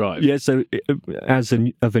was it to drive? Yeah, so as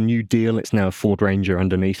of a new deal, it's now a Ford Ranger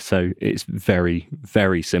underneath, so it's very,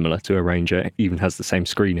 very similar to a Ranger. It even has the same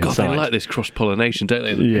screen inside. They like this cross-pollination, don't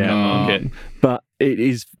they? In the pickup market. But it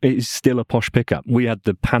is still a posh pickup. We had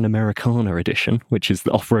the Panamericana edition, which is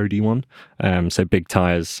the off-roady one. So big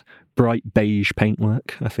tyres, bright beige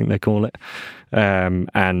paintwork, I think they call it,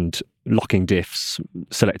 and locking diffs,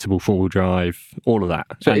 selectable four-wheel drive, all of that.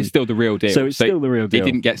 So it's still the real deal. So it's still the real deal. It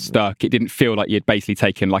didn't get stuck. It didn't feel like you'd basically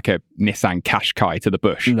taken like a Nissan Qashqai to the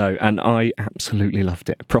bush. No, and I absolutely loved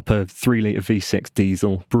it. Proper 3-litre V6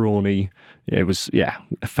 diesel, brawny. It was, a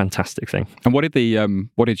fantastic thing. And what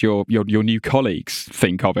did your new colleagues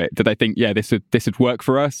think of it? Did they think, this would work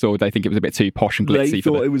for us, or did they think it was a bit too posh and glitzy? They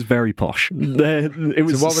thought it was very posh. It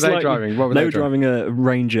was so what were they driving? They were driving a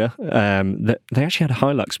Ranger. They actually had a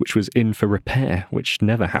Hilux, which was in for repair, which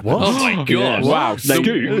never happened. What? Oh my God! Yeah. Wow,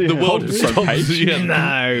 the world stopped.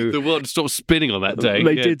 The world stopped spinning on that day.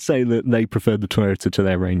 They did say that they preferred the Toyota to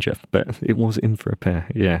their Ranger, but it was in for repair.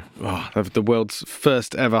 Yeah. Oh, the world's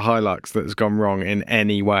first ever Hilux that's gone wrong in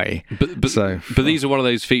any way. But these are one of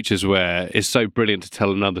those features where it's so brilliant to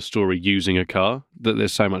tell another story using a car that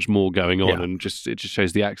there's so much more going on, and it just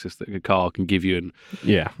shows the access that a car can give you. And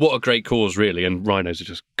what a great cause, really. And Rhinos are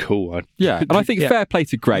just cool. And I think fair play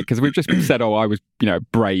to Greg, because we've just said, I was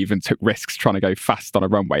brave and took risks trying to go fast on a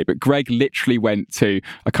runway, but Greg literally went to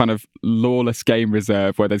a kind of lawless game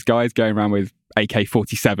reserve where there's guys going around with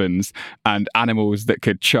AK-47s and animals that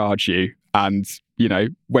could charge you, and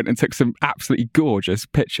went and took some absolutely gorgeous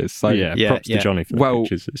pictures. So props to Johnny for the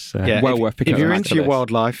pictures. It's well worth picking up. If you're into your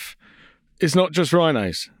wildlife, it's not just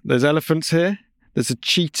rhinos. There's elephants here. There's a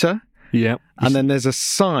cheetah. Yeah, and then there's a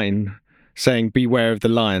sign saying beware of the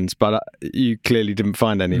lions, but you clearly didn't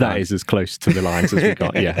find any. That is as close to the lions as we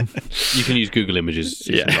got. Yeah, you can use Google Images to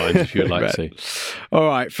see some lions if you would like to. All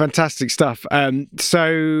right, fantastic stuff.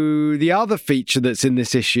 So the other feature that's in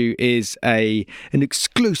this issue is an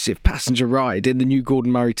exclusive passenger ride in the new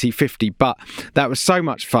Gordon Murray T50, but that was so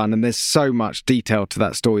much fun and there's so much detail to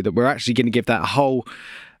that story that we're actually going to give that a whole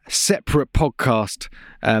separate podcast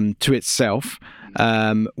to itself,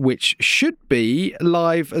 which should be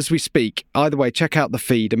live as we speak. Either way, check out the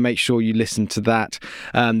feed and make sure you listen to that.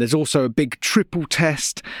 There's also a big triple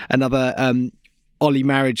test, another Ollie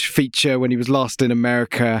Marriage feature when he was last in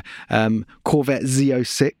America, Corvette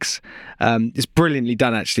Z06. It's brilliantly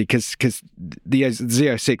done, actually, because the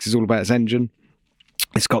Z06 is all about its engine.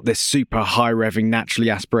 It's got this super high revving, naturally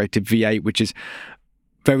aspirated V8, which is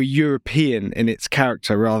very European in its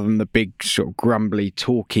character rather than the big sort of grumbly,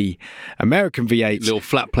 talky American V8. Little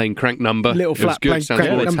flat plane crank number. Sounds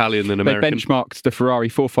more Italian than American. They benchmarked the Ferrari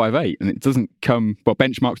 458 and it doesn't come,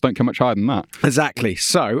 benchmarks don't come much higher than that. Exactly.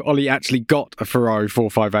 So Ollie actually got a Ferrari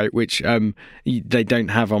 458, which they don't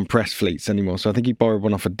have on press fleets anymore. So I think he borrowed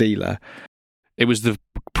one off a dealer. It was the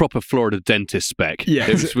proper Florida dentist spec. Yeah.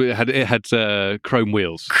 It had chrome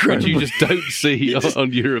wheels, which you just don't see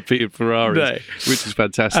on European Ferraris, which is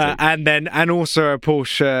fantastic. And also a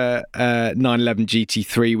Porsche 911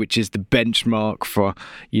 GT3, which is the benchmark for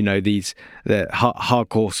the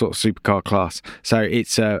hardcore sort of supercar class. So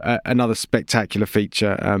it's another spectacular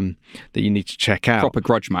feature that you need to check out. Proper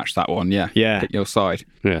grudge match, that one. Yeah. Pick your side.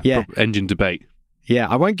 Yeah. Engine debate. Yeah,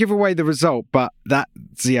 I won't give away the result, but that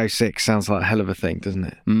Z06 sounds like a hell of a thing, doesn't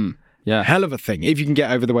it? Yeah. Hell of a thing, if you can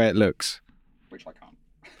get over the way it looks. Which I can't.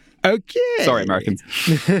 Okay. Sorry, Americans.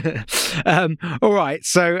 All right,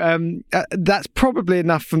 so that's probably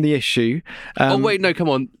enough from the issue. Wait, no, come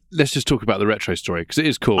on. Let's just talk about the retro story, because it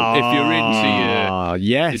is cool. If you're into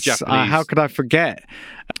your Japanese... how could I forget?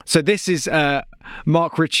 So this is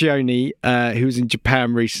Mark Riccioni, who was in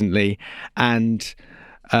Japan recently, and...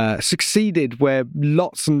 succeeded where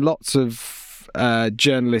lots and lots of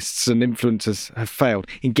journalists and influencers have failed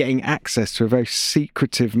in getting access to a very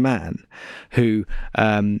secretive man who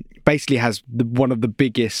basically has one of the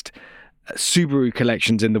biggest Subaru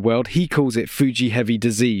collections in the world. He calls it Fuji Heavy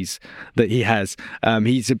Disease that he has.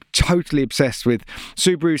 He's totally obsessed with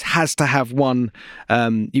Subarus. Has to have one.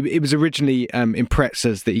 It was originally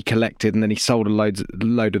Imprezas that he collected, and then he sold a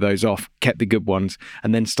load of those off, kept the good ones,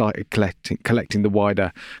 and then started collecting the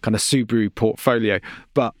wider kind of Subaru portfolio.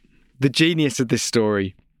 But the genius of this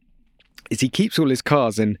story is he keeps all his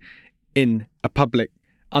cars in a public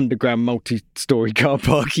underground multi-story car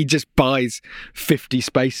park. He just buys 50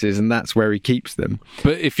 spaces and that's where he keeps them.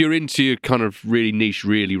 But if you're into your kind of really niche,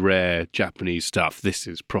 really rare Japanese stuff, this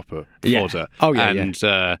is proper fodder.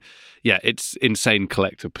 It's insane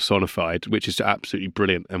collector personified, which is absolutely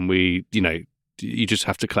brilliant. And you just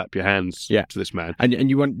have to clap your hands to this man. And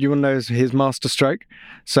you want to know his master stroke?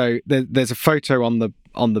 So there's a photo on the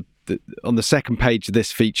second page of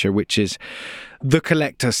this feature, which is the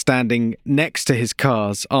collector standing next to his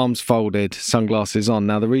cars, arms folded, sunglasses on.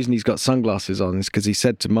 Now, the reason he's got sunglasses on is because he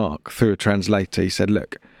said to Mark, through a translator, he said,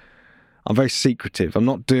 look, I'm very secretive. I'm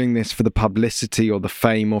not doing this for the publicity or the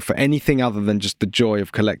fame or for anything other than just the joy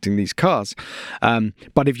of collecting these cars.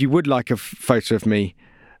 But if you would like a photo of me,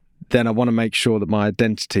 then I want to make sure that my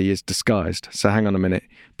identity is disguised. So hang on a minute.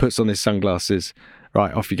 Puts on his sunglasses.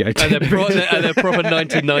 Right, off you go. And they're proper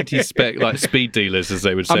 1990s spec, like speed dealers, as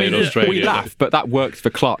they would say in Australia. We laugh, but that worked for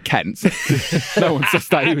Clark Kent. No one says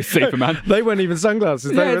that he was Superman. They weren't even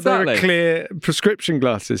sunglasses. They were clear prescription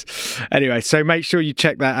glasses. Anyway, so make sure you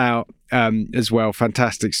check that out as well.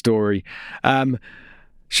 Fantastic story.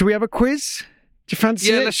 Should we have a quiz? Do you fancy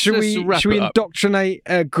it? Should we indoctrinate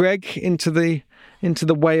Greg into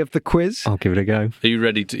the way of the quiz? I'll give it a go. Are you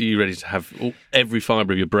ready to have every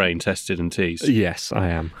fibre of your brain tested and teased? Yes, I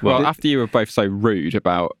am. Well, after you were both so rude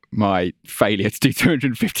about my failure to do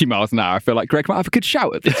 250 miles an hour, I feel like Greg might have a good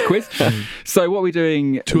shout at this quiz. So what are we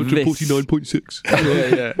doing?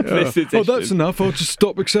 249.6. That's enough. I'll just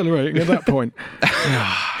stop accelerating at that point.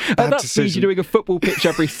 That means you're doing a football pitch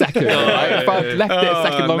every second. Right? If I'd left it a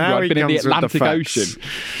second longer, I'd been in the Atlantic Ocean.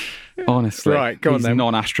 Honestly, right, go on then.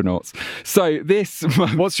 Non-astronauts. So this...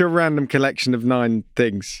 What's your random collection of 9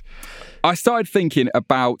 things? I started thinking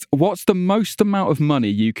about what's the most amount of money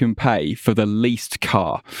you can pay for the leased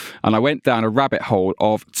car. And I went down a rabbit hole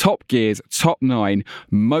of Top Gear's top 9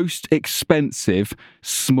 most expensive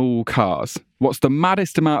small cars. What's the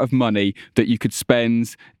maddest amount of money that you could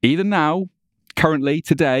spend either now, currently,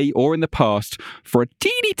 today, or in the past for a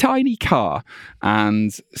teeny tiny car?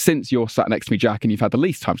 And since you're sat next to me, Jack, and you've had the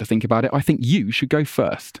least time to think about it, I think you should go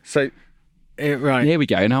first. So, right. Here we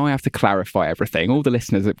go. Now I have to clarify everything. All the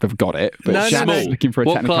listeners have got it, but Jack's looking for a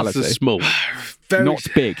technicality. What class is small? Not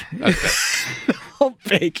big. Not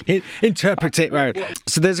big. Interpret it, right.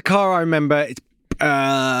 So there's a car I remember. It's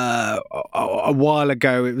a while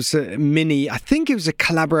ago. It was a Mini. I think it was a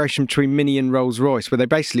collaboration between Mini and Rolls-Royce, where they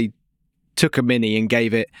basically took a Mini and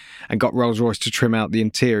gave it and got Rolls-Royce to trim out the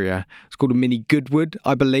interior. It's called a Mini Goodwood,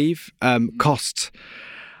 I believe. Cost,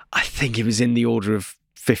 I think it was in the order of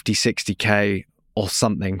 50, 60k or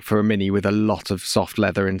something for a Mini with a lot of soft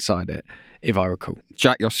leather inside it, if I recall.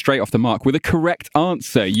 Jack, you're straight off the mark with a correct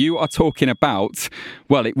answer. You are talking about,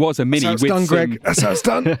 well, it was a Mini That's how it's done, Greg. That's how it's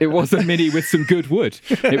done. It was a Mini with some good wood.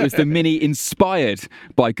 It was the Mini inspired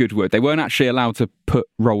by good wood. They weren't actually allowed to put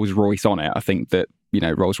Rolls-Royce on it. I think that,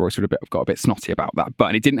 Rolls-Royce would have got a bit snotty about that.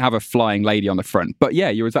 But it didn't have a flying lady on the front. But yeah,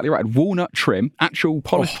 you're exactly right. Walnut trim, actual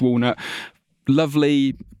polished walnut,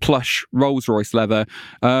 lovely plush Rolls-Royce leather.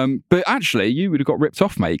 But actually, you would have got ripped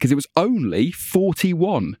off, mate, because it was only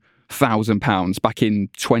 £41,000 back in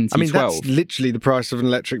 2012. I mean, that's literally the price of an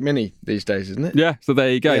electric Mini these days, isn't it? Yeah, so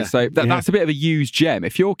there you go. Yeah. So that's a bit of a used gem.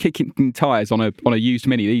 If you're kicking tyres on a used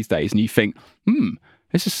Mini these days and you think,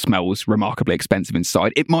 this just smells remarkably expensive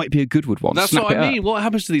inside, it might be a Goodwood one. That's what I mean. What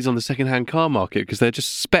happens to these on the second-hand car market? Because they're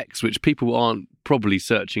just specs which people aren't probably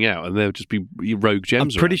searching out, and they'll just be rogue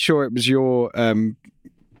gems. I'm pretty sure it was your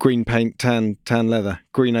green paint, tan leather,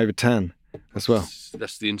 green over tan as well.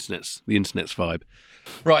 That's the internet's vibe.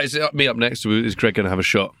 Right, is it me up next, or is Greg going to have a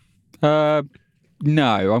shot? No,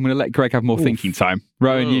 I'm going to let Greg have more thinking time.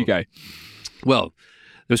 Rowan, you go. Well,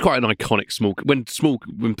 there was quite an iconic when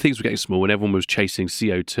things were getting small, when everyone was chasing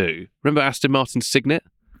CO2. Remember Aston Martin's Signet?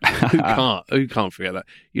 Who can't forget that?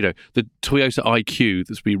 The Toyota IQ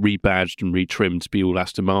that's been rebadged and retrimmed to be all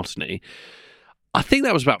Aston Martin-y. I think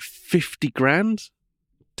that was about 50 grand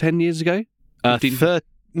 10 years ago. No,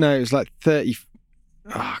 it was like 30.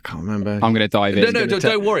 I can't remember. I'm going to dive in. No,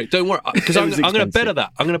 don't worry. Because I'm going to bet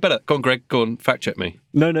that. Go on, Greg. Go on, fact check me.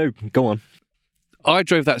 No, go on. I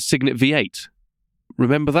drove that Signet V8.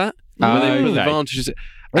 Remember that? Where they put the advantages.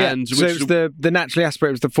 And so it was the naturally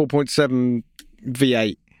aspirated, was the 4.7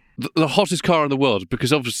 V8. The hottest car in the world,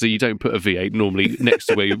 because obviously you don't put a V8 normally next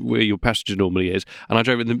to where your passenger normally is. And I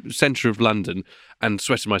drove it in the centre of London and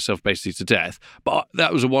sweated myself basically to death. But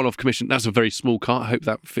that was a one-off commission. That's a very small car. I hope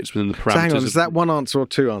that fits within the parameters. So hang on, is that one answer or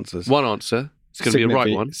two answers? One answer. It's going to be a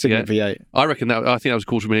right one. Signet V8. I think that was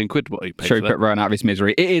 £250,000 what he paid. Shall we put Rowan out of his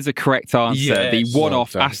misery? It is a correct answer. Yes. The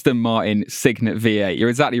one-off Aston Martin Signet V8. You're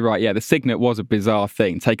exactly right. Yeah, the Signet was a bizarre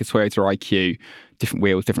thing. Take a Toyota IQ, different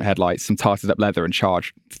wheels, different headlights, some tarted up leather, and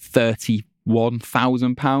charge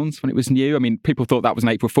 £31,000 when it was new. I mean, people thought that was an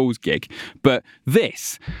April Fool's gig. But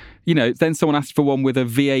this, then someone asked for one with a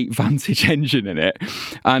V8 Vantage engine in it.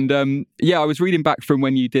 And I was reading back from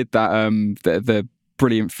when you did that, the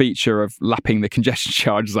brilliant feature of lapping the congestion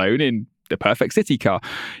charge zone in the perfect city car.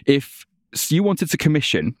 If you wanted to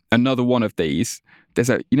commission another one of these, there's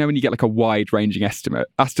when you get like a wide-ranging estimate,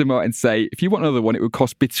 Aston Martin say if you want another one, it would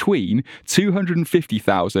cost between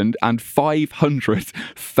 £250,000 and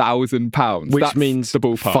 £500,000. Which means the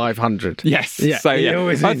ballpark. 500. Yes. Yeah. So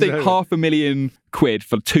I think £500,000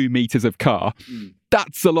 for 2 meters of car.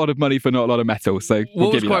 That's a lot of money for not a lot of metal. So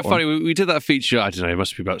what was quite funny, we did that feature, I don't know, it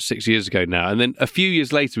must be about 6 years ago now. And then a few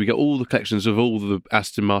years later, we got all the collections of all the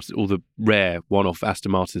Aston Martin, all the rare one-off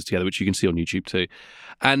Aston Martins together, which you can see on YouTube too.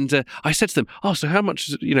 And I said to them, so how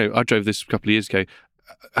much, I drove this a couple of years ago.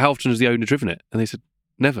 How often has the owner driven it? And they said,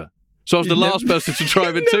 never. So I was the last person to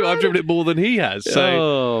drive it too. I've driven it more than he has.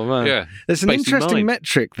 So, man. Yeah. There's an interesting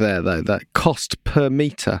metric there, though, that cost per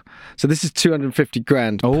metre. So this is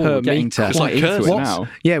 £250,000 per metre. It's like into it now.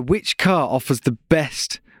 Yeah, which car offers the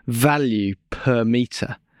best value per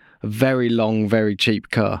metre? A very long, very cheap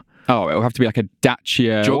car. Oh, it'll have to be like a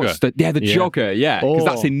Dacia Jogger. Jogger, yeah, because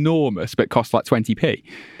that's enormous, but costs like 20p.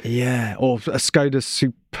 Yeah, or a Skoda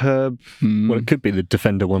Superb. Well, it could be the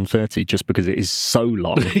Defender 130 just because it is so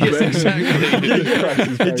long. Yes, exactly.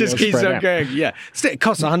 It just keeps on going. Yeah, it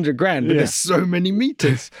costs £100,000, but there's so many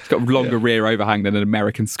meters. It's got a longer rear overhang than an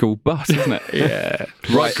American school bus, isn't it? Yeah.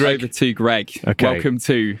 Right, Greg. Over to Greg. Okay. Welcome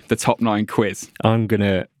to the Top 9 quiz. I'm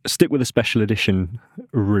gonna stick with a special edition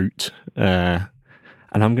route.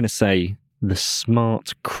 And I'm going to say the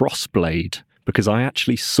Smart Crossblade, because I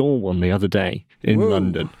actually saw one the other day in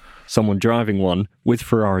London. Someone driving one with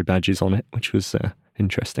Ferrari badges on it, which was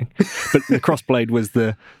interesting. But the Crossblade was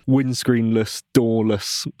the windscreenless,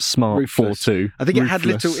 doorless, Smart 4.2. I think it had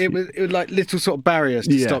little, it was like little sort of barriers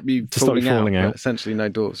to stop you falling out. But essentially no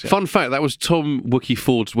doors. Yeah. Fun fact, that was Tom Wookie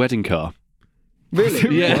Ford's wedding car.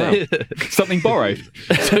 Really? Yeah. Wow. Something borrowed.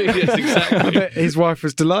 Yes, exactly. I bet his wife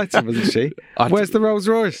was delighted, wasn't she? Where's the Rolls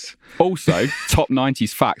Royce? Also, top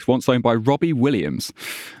 90s fact, once owned by Robbie Williams.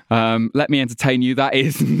 Let me entertain you. That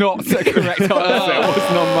is not the correct answer. It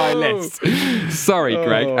wasn't on my list. Sorry,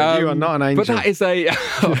 Greg. You are not an angel. But that is a...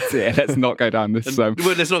 Oh dear, let's not go down this... Well,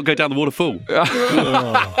 let's not go down the waterfall.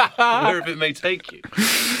 Wherever it may take you.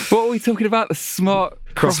 What were we talking about? The smart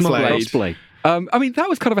crossblade. I mean, that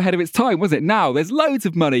was kind of ahead of its time, wasn't it? Now, there's loads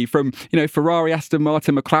of money from, Ferrari, Aston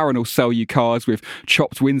Martin, McLaren will sell you cars with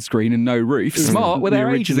chopped windscreen and no roof. Smart were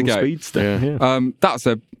there ages ago. Speedster. Yeah. That's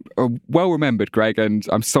a well-remembered, Greg, and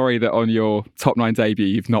I'm sorry that on your top 9 debut,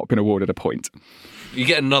 you've not been awarded a point. You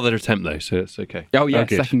get another attempt, though, so it's okay. Oh, yeah,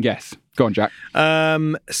 second guess. Go on, Jack.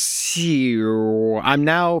 I'm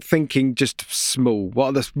now thinking just small. What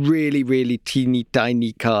are the really, really teeny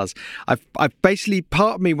tiny cars? I've basically,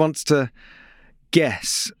 part of me wants to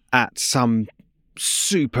guess at some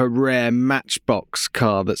super rare Matchbox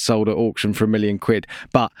car that sold at auction for £1 million,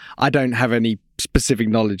 but I don't have any specific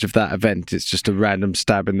knowledge of that event. It's just a random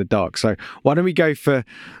stab in the dark. So why don't we go for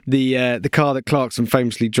the car that Clarkson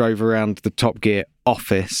famously drove around the Top Gear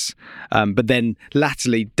office, but then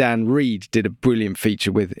latterly Dan Reed did a brilliant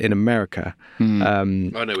feature with in America. I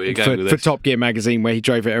know where you're going with this. For Top Gear magazine, where he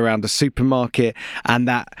drove it around a supermarket, and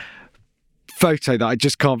that photo that I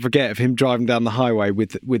just can't forget of him driving down the highway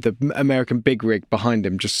with the American big rig behind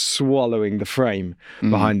him, just swallowing the frame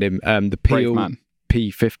behind him. The Peel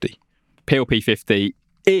P50. Peel P50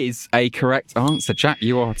 is a correct answer. Jack,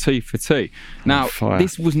 you are 2 for 2. Now,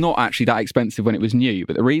 this was not actually that expensive when it was new,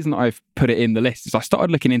 but the reason I've put it in the list is I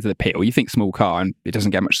started looking into the Peel. You think small car, and it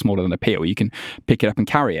doesn't get much smaller than a Peel. You can pick it up and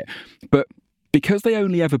carry it. But because they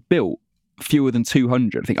only ever built fewer than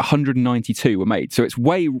 200, I think 192 were made. So it's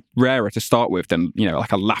way rarer to start with than,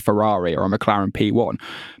 like a LaFerrari or a McLaren P1.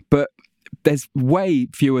 But there's way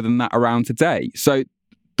fewer than that around today. So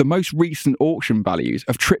the most recent auction values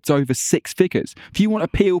have tripped over 6 figures. If you want a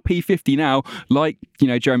Peel P50 now, like,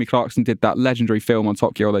 Jeremy Clarkson did that legendary film on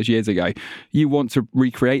Top Gear all those years ago, you want to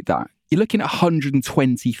recreate that, you're looking at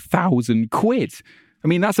 120,000 quid. I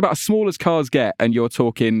mean, that's about as small as cars get, and you're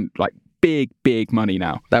talking like big money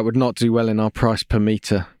now. That would not do well in our price per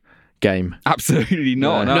metre game. Absolutely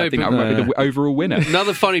not. I think I might be the overall winner.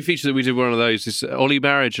 Another funny feature that we did one of those is Ollie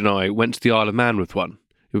Marriage and I went to the Isle of Man with one.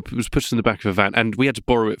 It was put in the back of a van, and we had to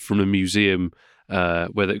borrow it from a museum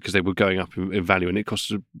because they were going up in value, and it cost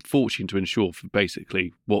a fortune to insure for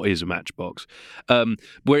basically what is a Matchbox.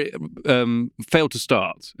 Where it failed to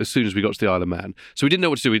start as soon as we got to the Isle of Man. So we didn't know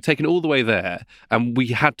what to do. We'd taken it all the way there, and we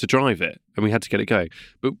had to drive it, and we had to get it going.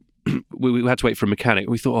 But we had to wait for a mechanic.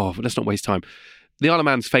 We thought, let's not waste time. The Isle of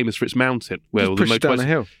Man's famous for its mountain, where all the motorways down the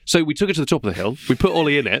hill. So we took it to the top of the hill. We put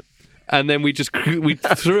Ollie in it, and then we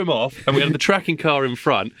threw him off, and we had the tracking car in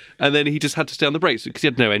front, and then he just had to stay on the brakes because he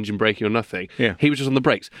had no engine braking or nothing. Yeah. He was just on the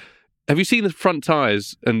brakes. Have you seen the front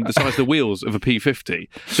tyres and the size of the wheels of a P50?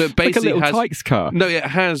 So it basically like a little Tykes car. No, it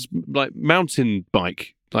has like mountain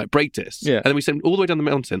bike, like brake discs. Yeah. And then we sent him all the way down the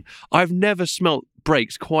mountain. I've never smelt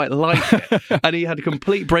brakes quite like it. And he had a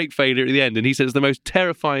complete brake failure at the end, and he said it's the most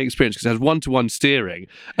terrifying experience because it has one-to-one steering,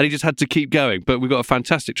 and he just had to keep going. But we've got a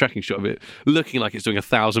fantastic tracking shot of it looking like it's doing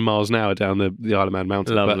 1,000 miles an hour down the Isle of Man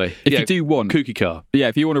mountain. Lovely. But, if you do want kooky car,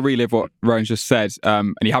 if you want to relive what Rowan just said,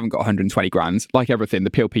 and you haven't got 120 grand, like everything,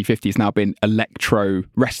 the Peel P50 has now been electro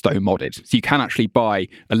resto modded, so you can actually buy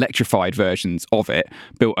electrified versions of it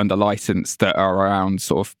built under license that are around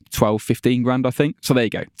sort of 12-15 grand, I think. So there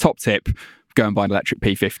you go. Top tip. Go and buy an electric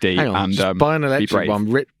P50. Hang on, just buy an electric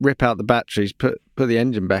one, rip out the batteries, put the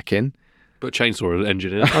engine back in. Put a chainsaw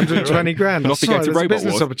engine in. 120 grand. There's a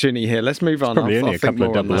business opportunity here. Let's move on. Probably only a couple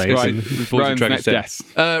of double A's. Right, next guess.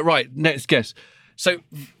 Right, next guess. So,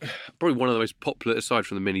 probably one of the most popular, aside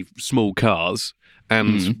from the many small cars,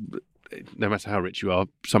 and no matter how rich you are,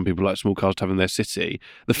 some people like small cars to have in their city.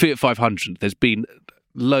 The Fiat 500, there's been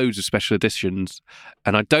loads of special editions,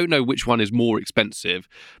 and I don't know which one is more expensive,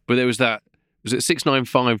 but there was that. Was it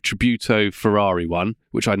 695 Tributo Ferrari one,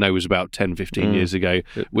 which I know was about 10-15 years ago,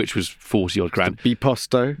 which was 40 odd grand. The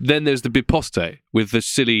Biposto. Then there's the Biposto with the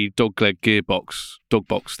silly dogleg dog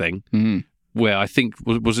box thing, where I think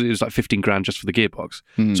it was like 15 grand just for the gearbox.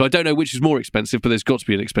 So I don't know which is more expensive, but there's got to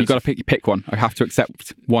be an expensive. You've got to pick one. I have to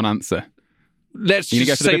accept one answer. Let's think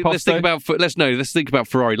about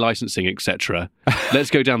Ferrari licensing, etc. Let's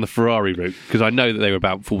go down the Ferrari route, because I know that they were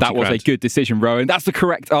about 40 That was grand. a good decision, Rowan. That's the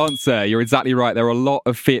correct answer. You're exactly right. There are a lot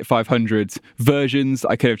of Fiat 500 versions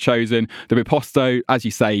I could have chosen. The Biposto, as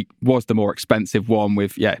you say, was the more expensive one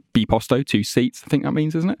with, Biposto, 2 seats, I think that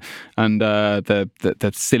means, isn't it? And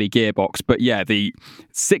the silly gearbox. But yeah, the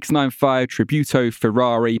 695 Tributo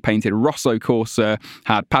Ferrari painted Rosso Corsa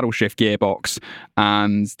had paddle shift gearbox,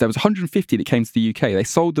 and there was 150 that came to the UK. They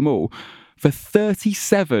sold them all for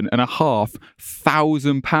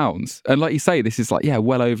 £37,500. And like you say, this is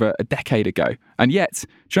well over a decade ago. And yet,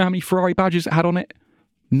 do you know how many Ferrari badges it had on it?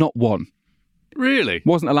 Not one. Really?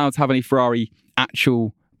 Wasn't allowed to have any Ferrari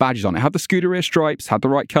actual badges on it. Had the Scuderia stripes, had the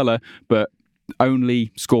right colour, but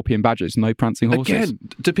only Scorpion badges, no prancing horses. Again,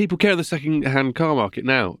 do people care in the second-hand car market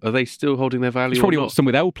now? Are they still holding their value? There's probably some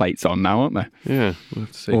with L plates on now, aren't there? Yeah, we'll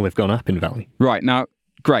have to see. Or they've gone up in value. Right, now,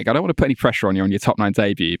 Greg, I don't want to put any pressure on you on your top 9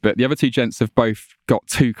 debut, but the other 2 gents have both got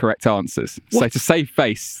 2 correct answers. What? So to save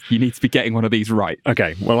face, you need to be getting one of these right.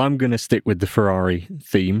 Okay, well, I'm going to stick with the Ferrari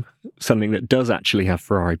theme, something that does actually have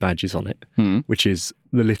Ferrari badges on it, which is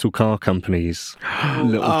the little car company's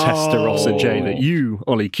little Testarossa J that you,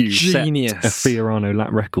 Ollie Q, set a Fiorano lap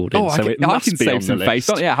record in. I can save some face.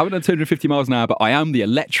 I haven't done 250 miles an hour, but I am the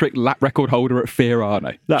electric lap record holder at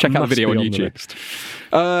Fiorano. Check out the video on YouTube.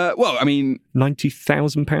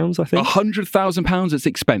 £90,000, I think. £100,000, it's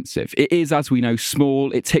expensive. It is, as we know,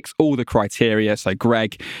 small. It ticks all the criteria. So,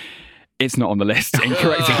 Greg, it's not on the list.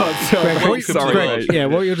 Incorrect answer. Greg,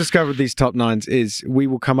 what you'll discover with these top 9s is we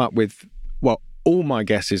will come up with, all my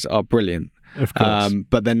guesses are brilliant. Of course.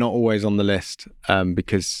 But they're not always on the list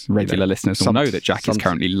because regular listeners will know that Jack is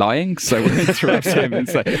currently lying, so we'll interrupt him and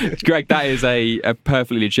say, Greg, that is a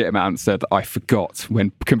perfectly legitimate answer that I forgot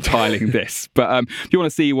when compiling this. But if you want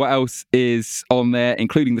to see what else is on there,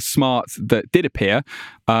 including the smarts that did appear,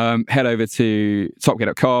 head over to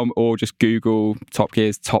topgear.com or just Google Top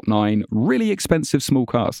Gear's top 9 really expensive small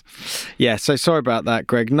cars. Yeah, so sorry about that,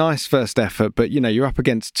 Greg. Nice first effort, but you're up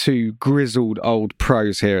against 2 grizzled old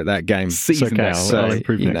pros here at that game. Okay, I'll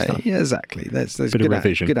improve next time. Yeah, exactly. There's bit of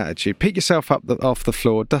revision. Good attitude. Pick yourself up off the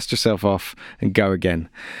floor, dust yourself off, and go again.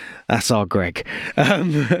 That's our Greg.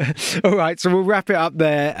 All right, so we'll wrap it up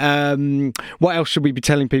there. What else should we be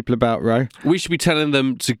telling people about, Ro? We should be telling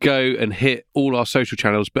them to go and hit all our social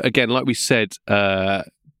channels. But again, like we said, I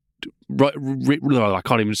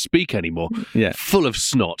can't even speak anymore. Yeah, full of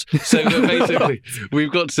snot. So basically,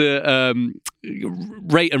 we've got to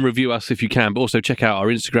rate and review us if you can, but also check out our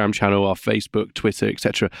Instagram channel, our Facebook, Twitter,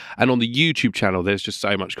 etc. And on the YouTube channel, there's just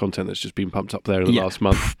so much content that's just been pumped up there in the last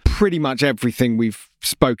month. Pretty much everything we've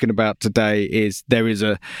spoken about today there is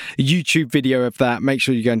a YouTube video of that. Make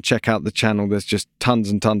sure you go and check out the channel. There's just tons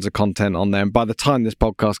and tons of content on there. And by the time this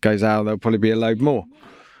podcast goes out, there'll probably be a load more.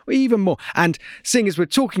 Even more. And seeing as we're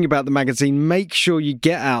talking about the magazine, make sure you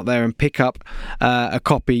get out there and pick up a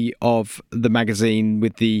copy of the magazine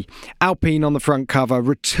with the Alpine on the front cover,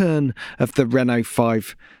 return of the Renault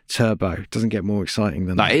 5 Turbo. Doesn't get more exciting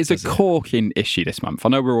than that. That is a corking issue this month. I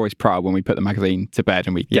know we're always proud when we put the magazine to bed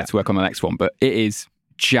and we get to work on the next one, but it is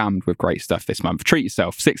jammed with great stuff this month. Treat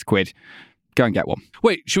yourself. £6. Go and get one.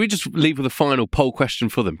 Wait, should we just leave with a final poll question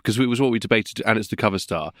for them? Because it was what we debated, and it's the cover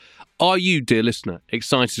star. Are you, dear listener,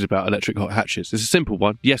 excited about electric hot hatches? It's a simple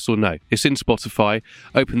one, yes or no. It's in Spotify.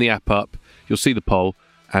 Open the app up. You'll see the poll,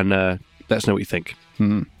 and let us know what you think.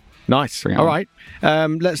 Mm-hmm. Nice. All right.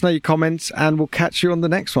 Let us know your comments, and we'll catch you on the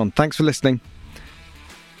next one. Thanks for listening.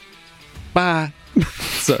 Bye.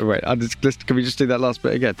 So, wait, can we just do that last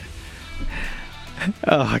bit again?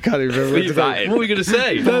 Oh, I can't even remember. What were we going to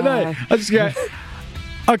say? No. I just go,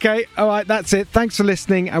 okay, all right, that's it. Thanks for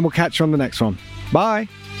listening, and we'll catch you on the next one. Bye.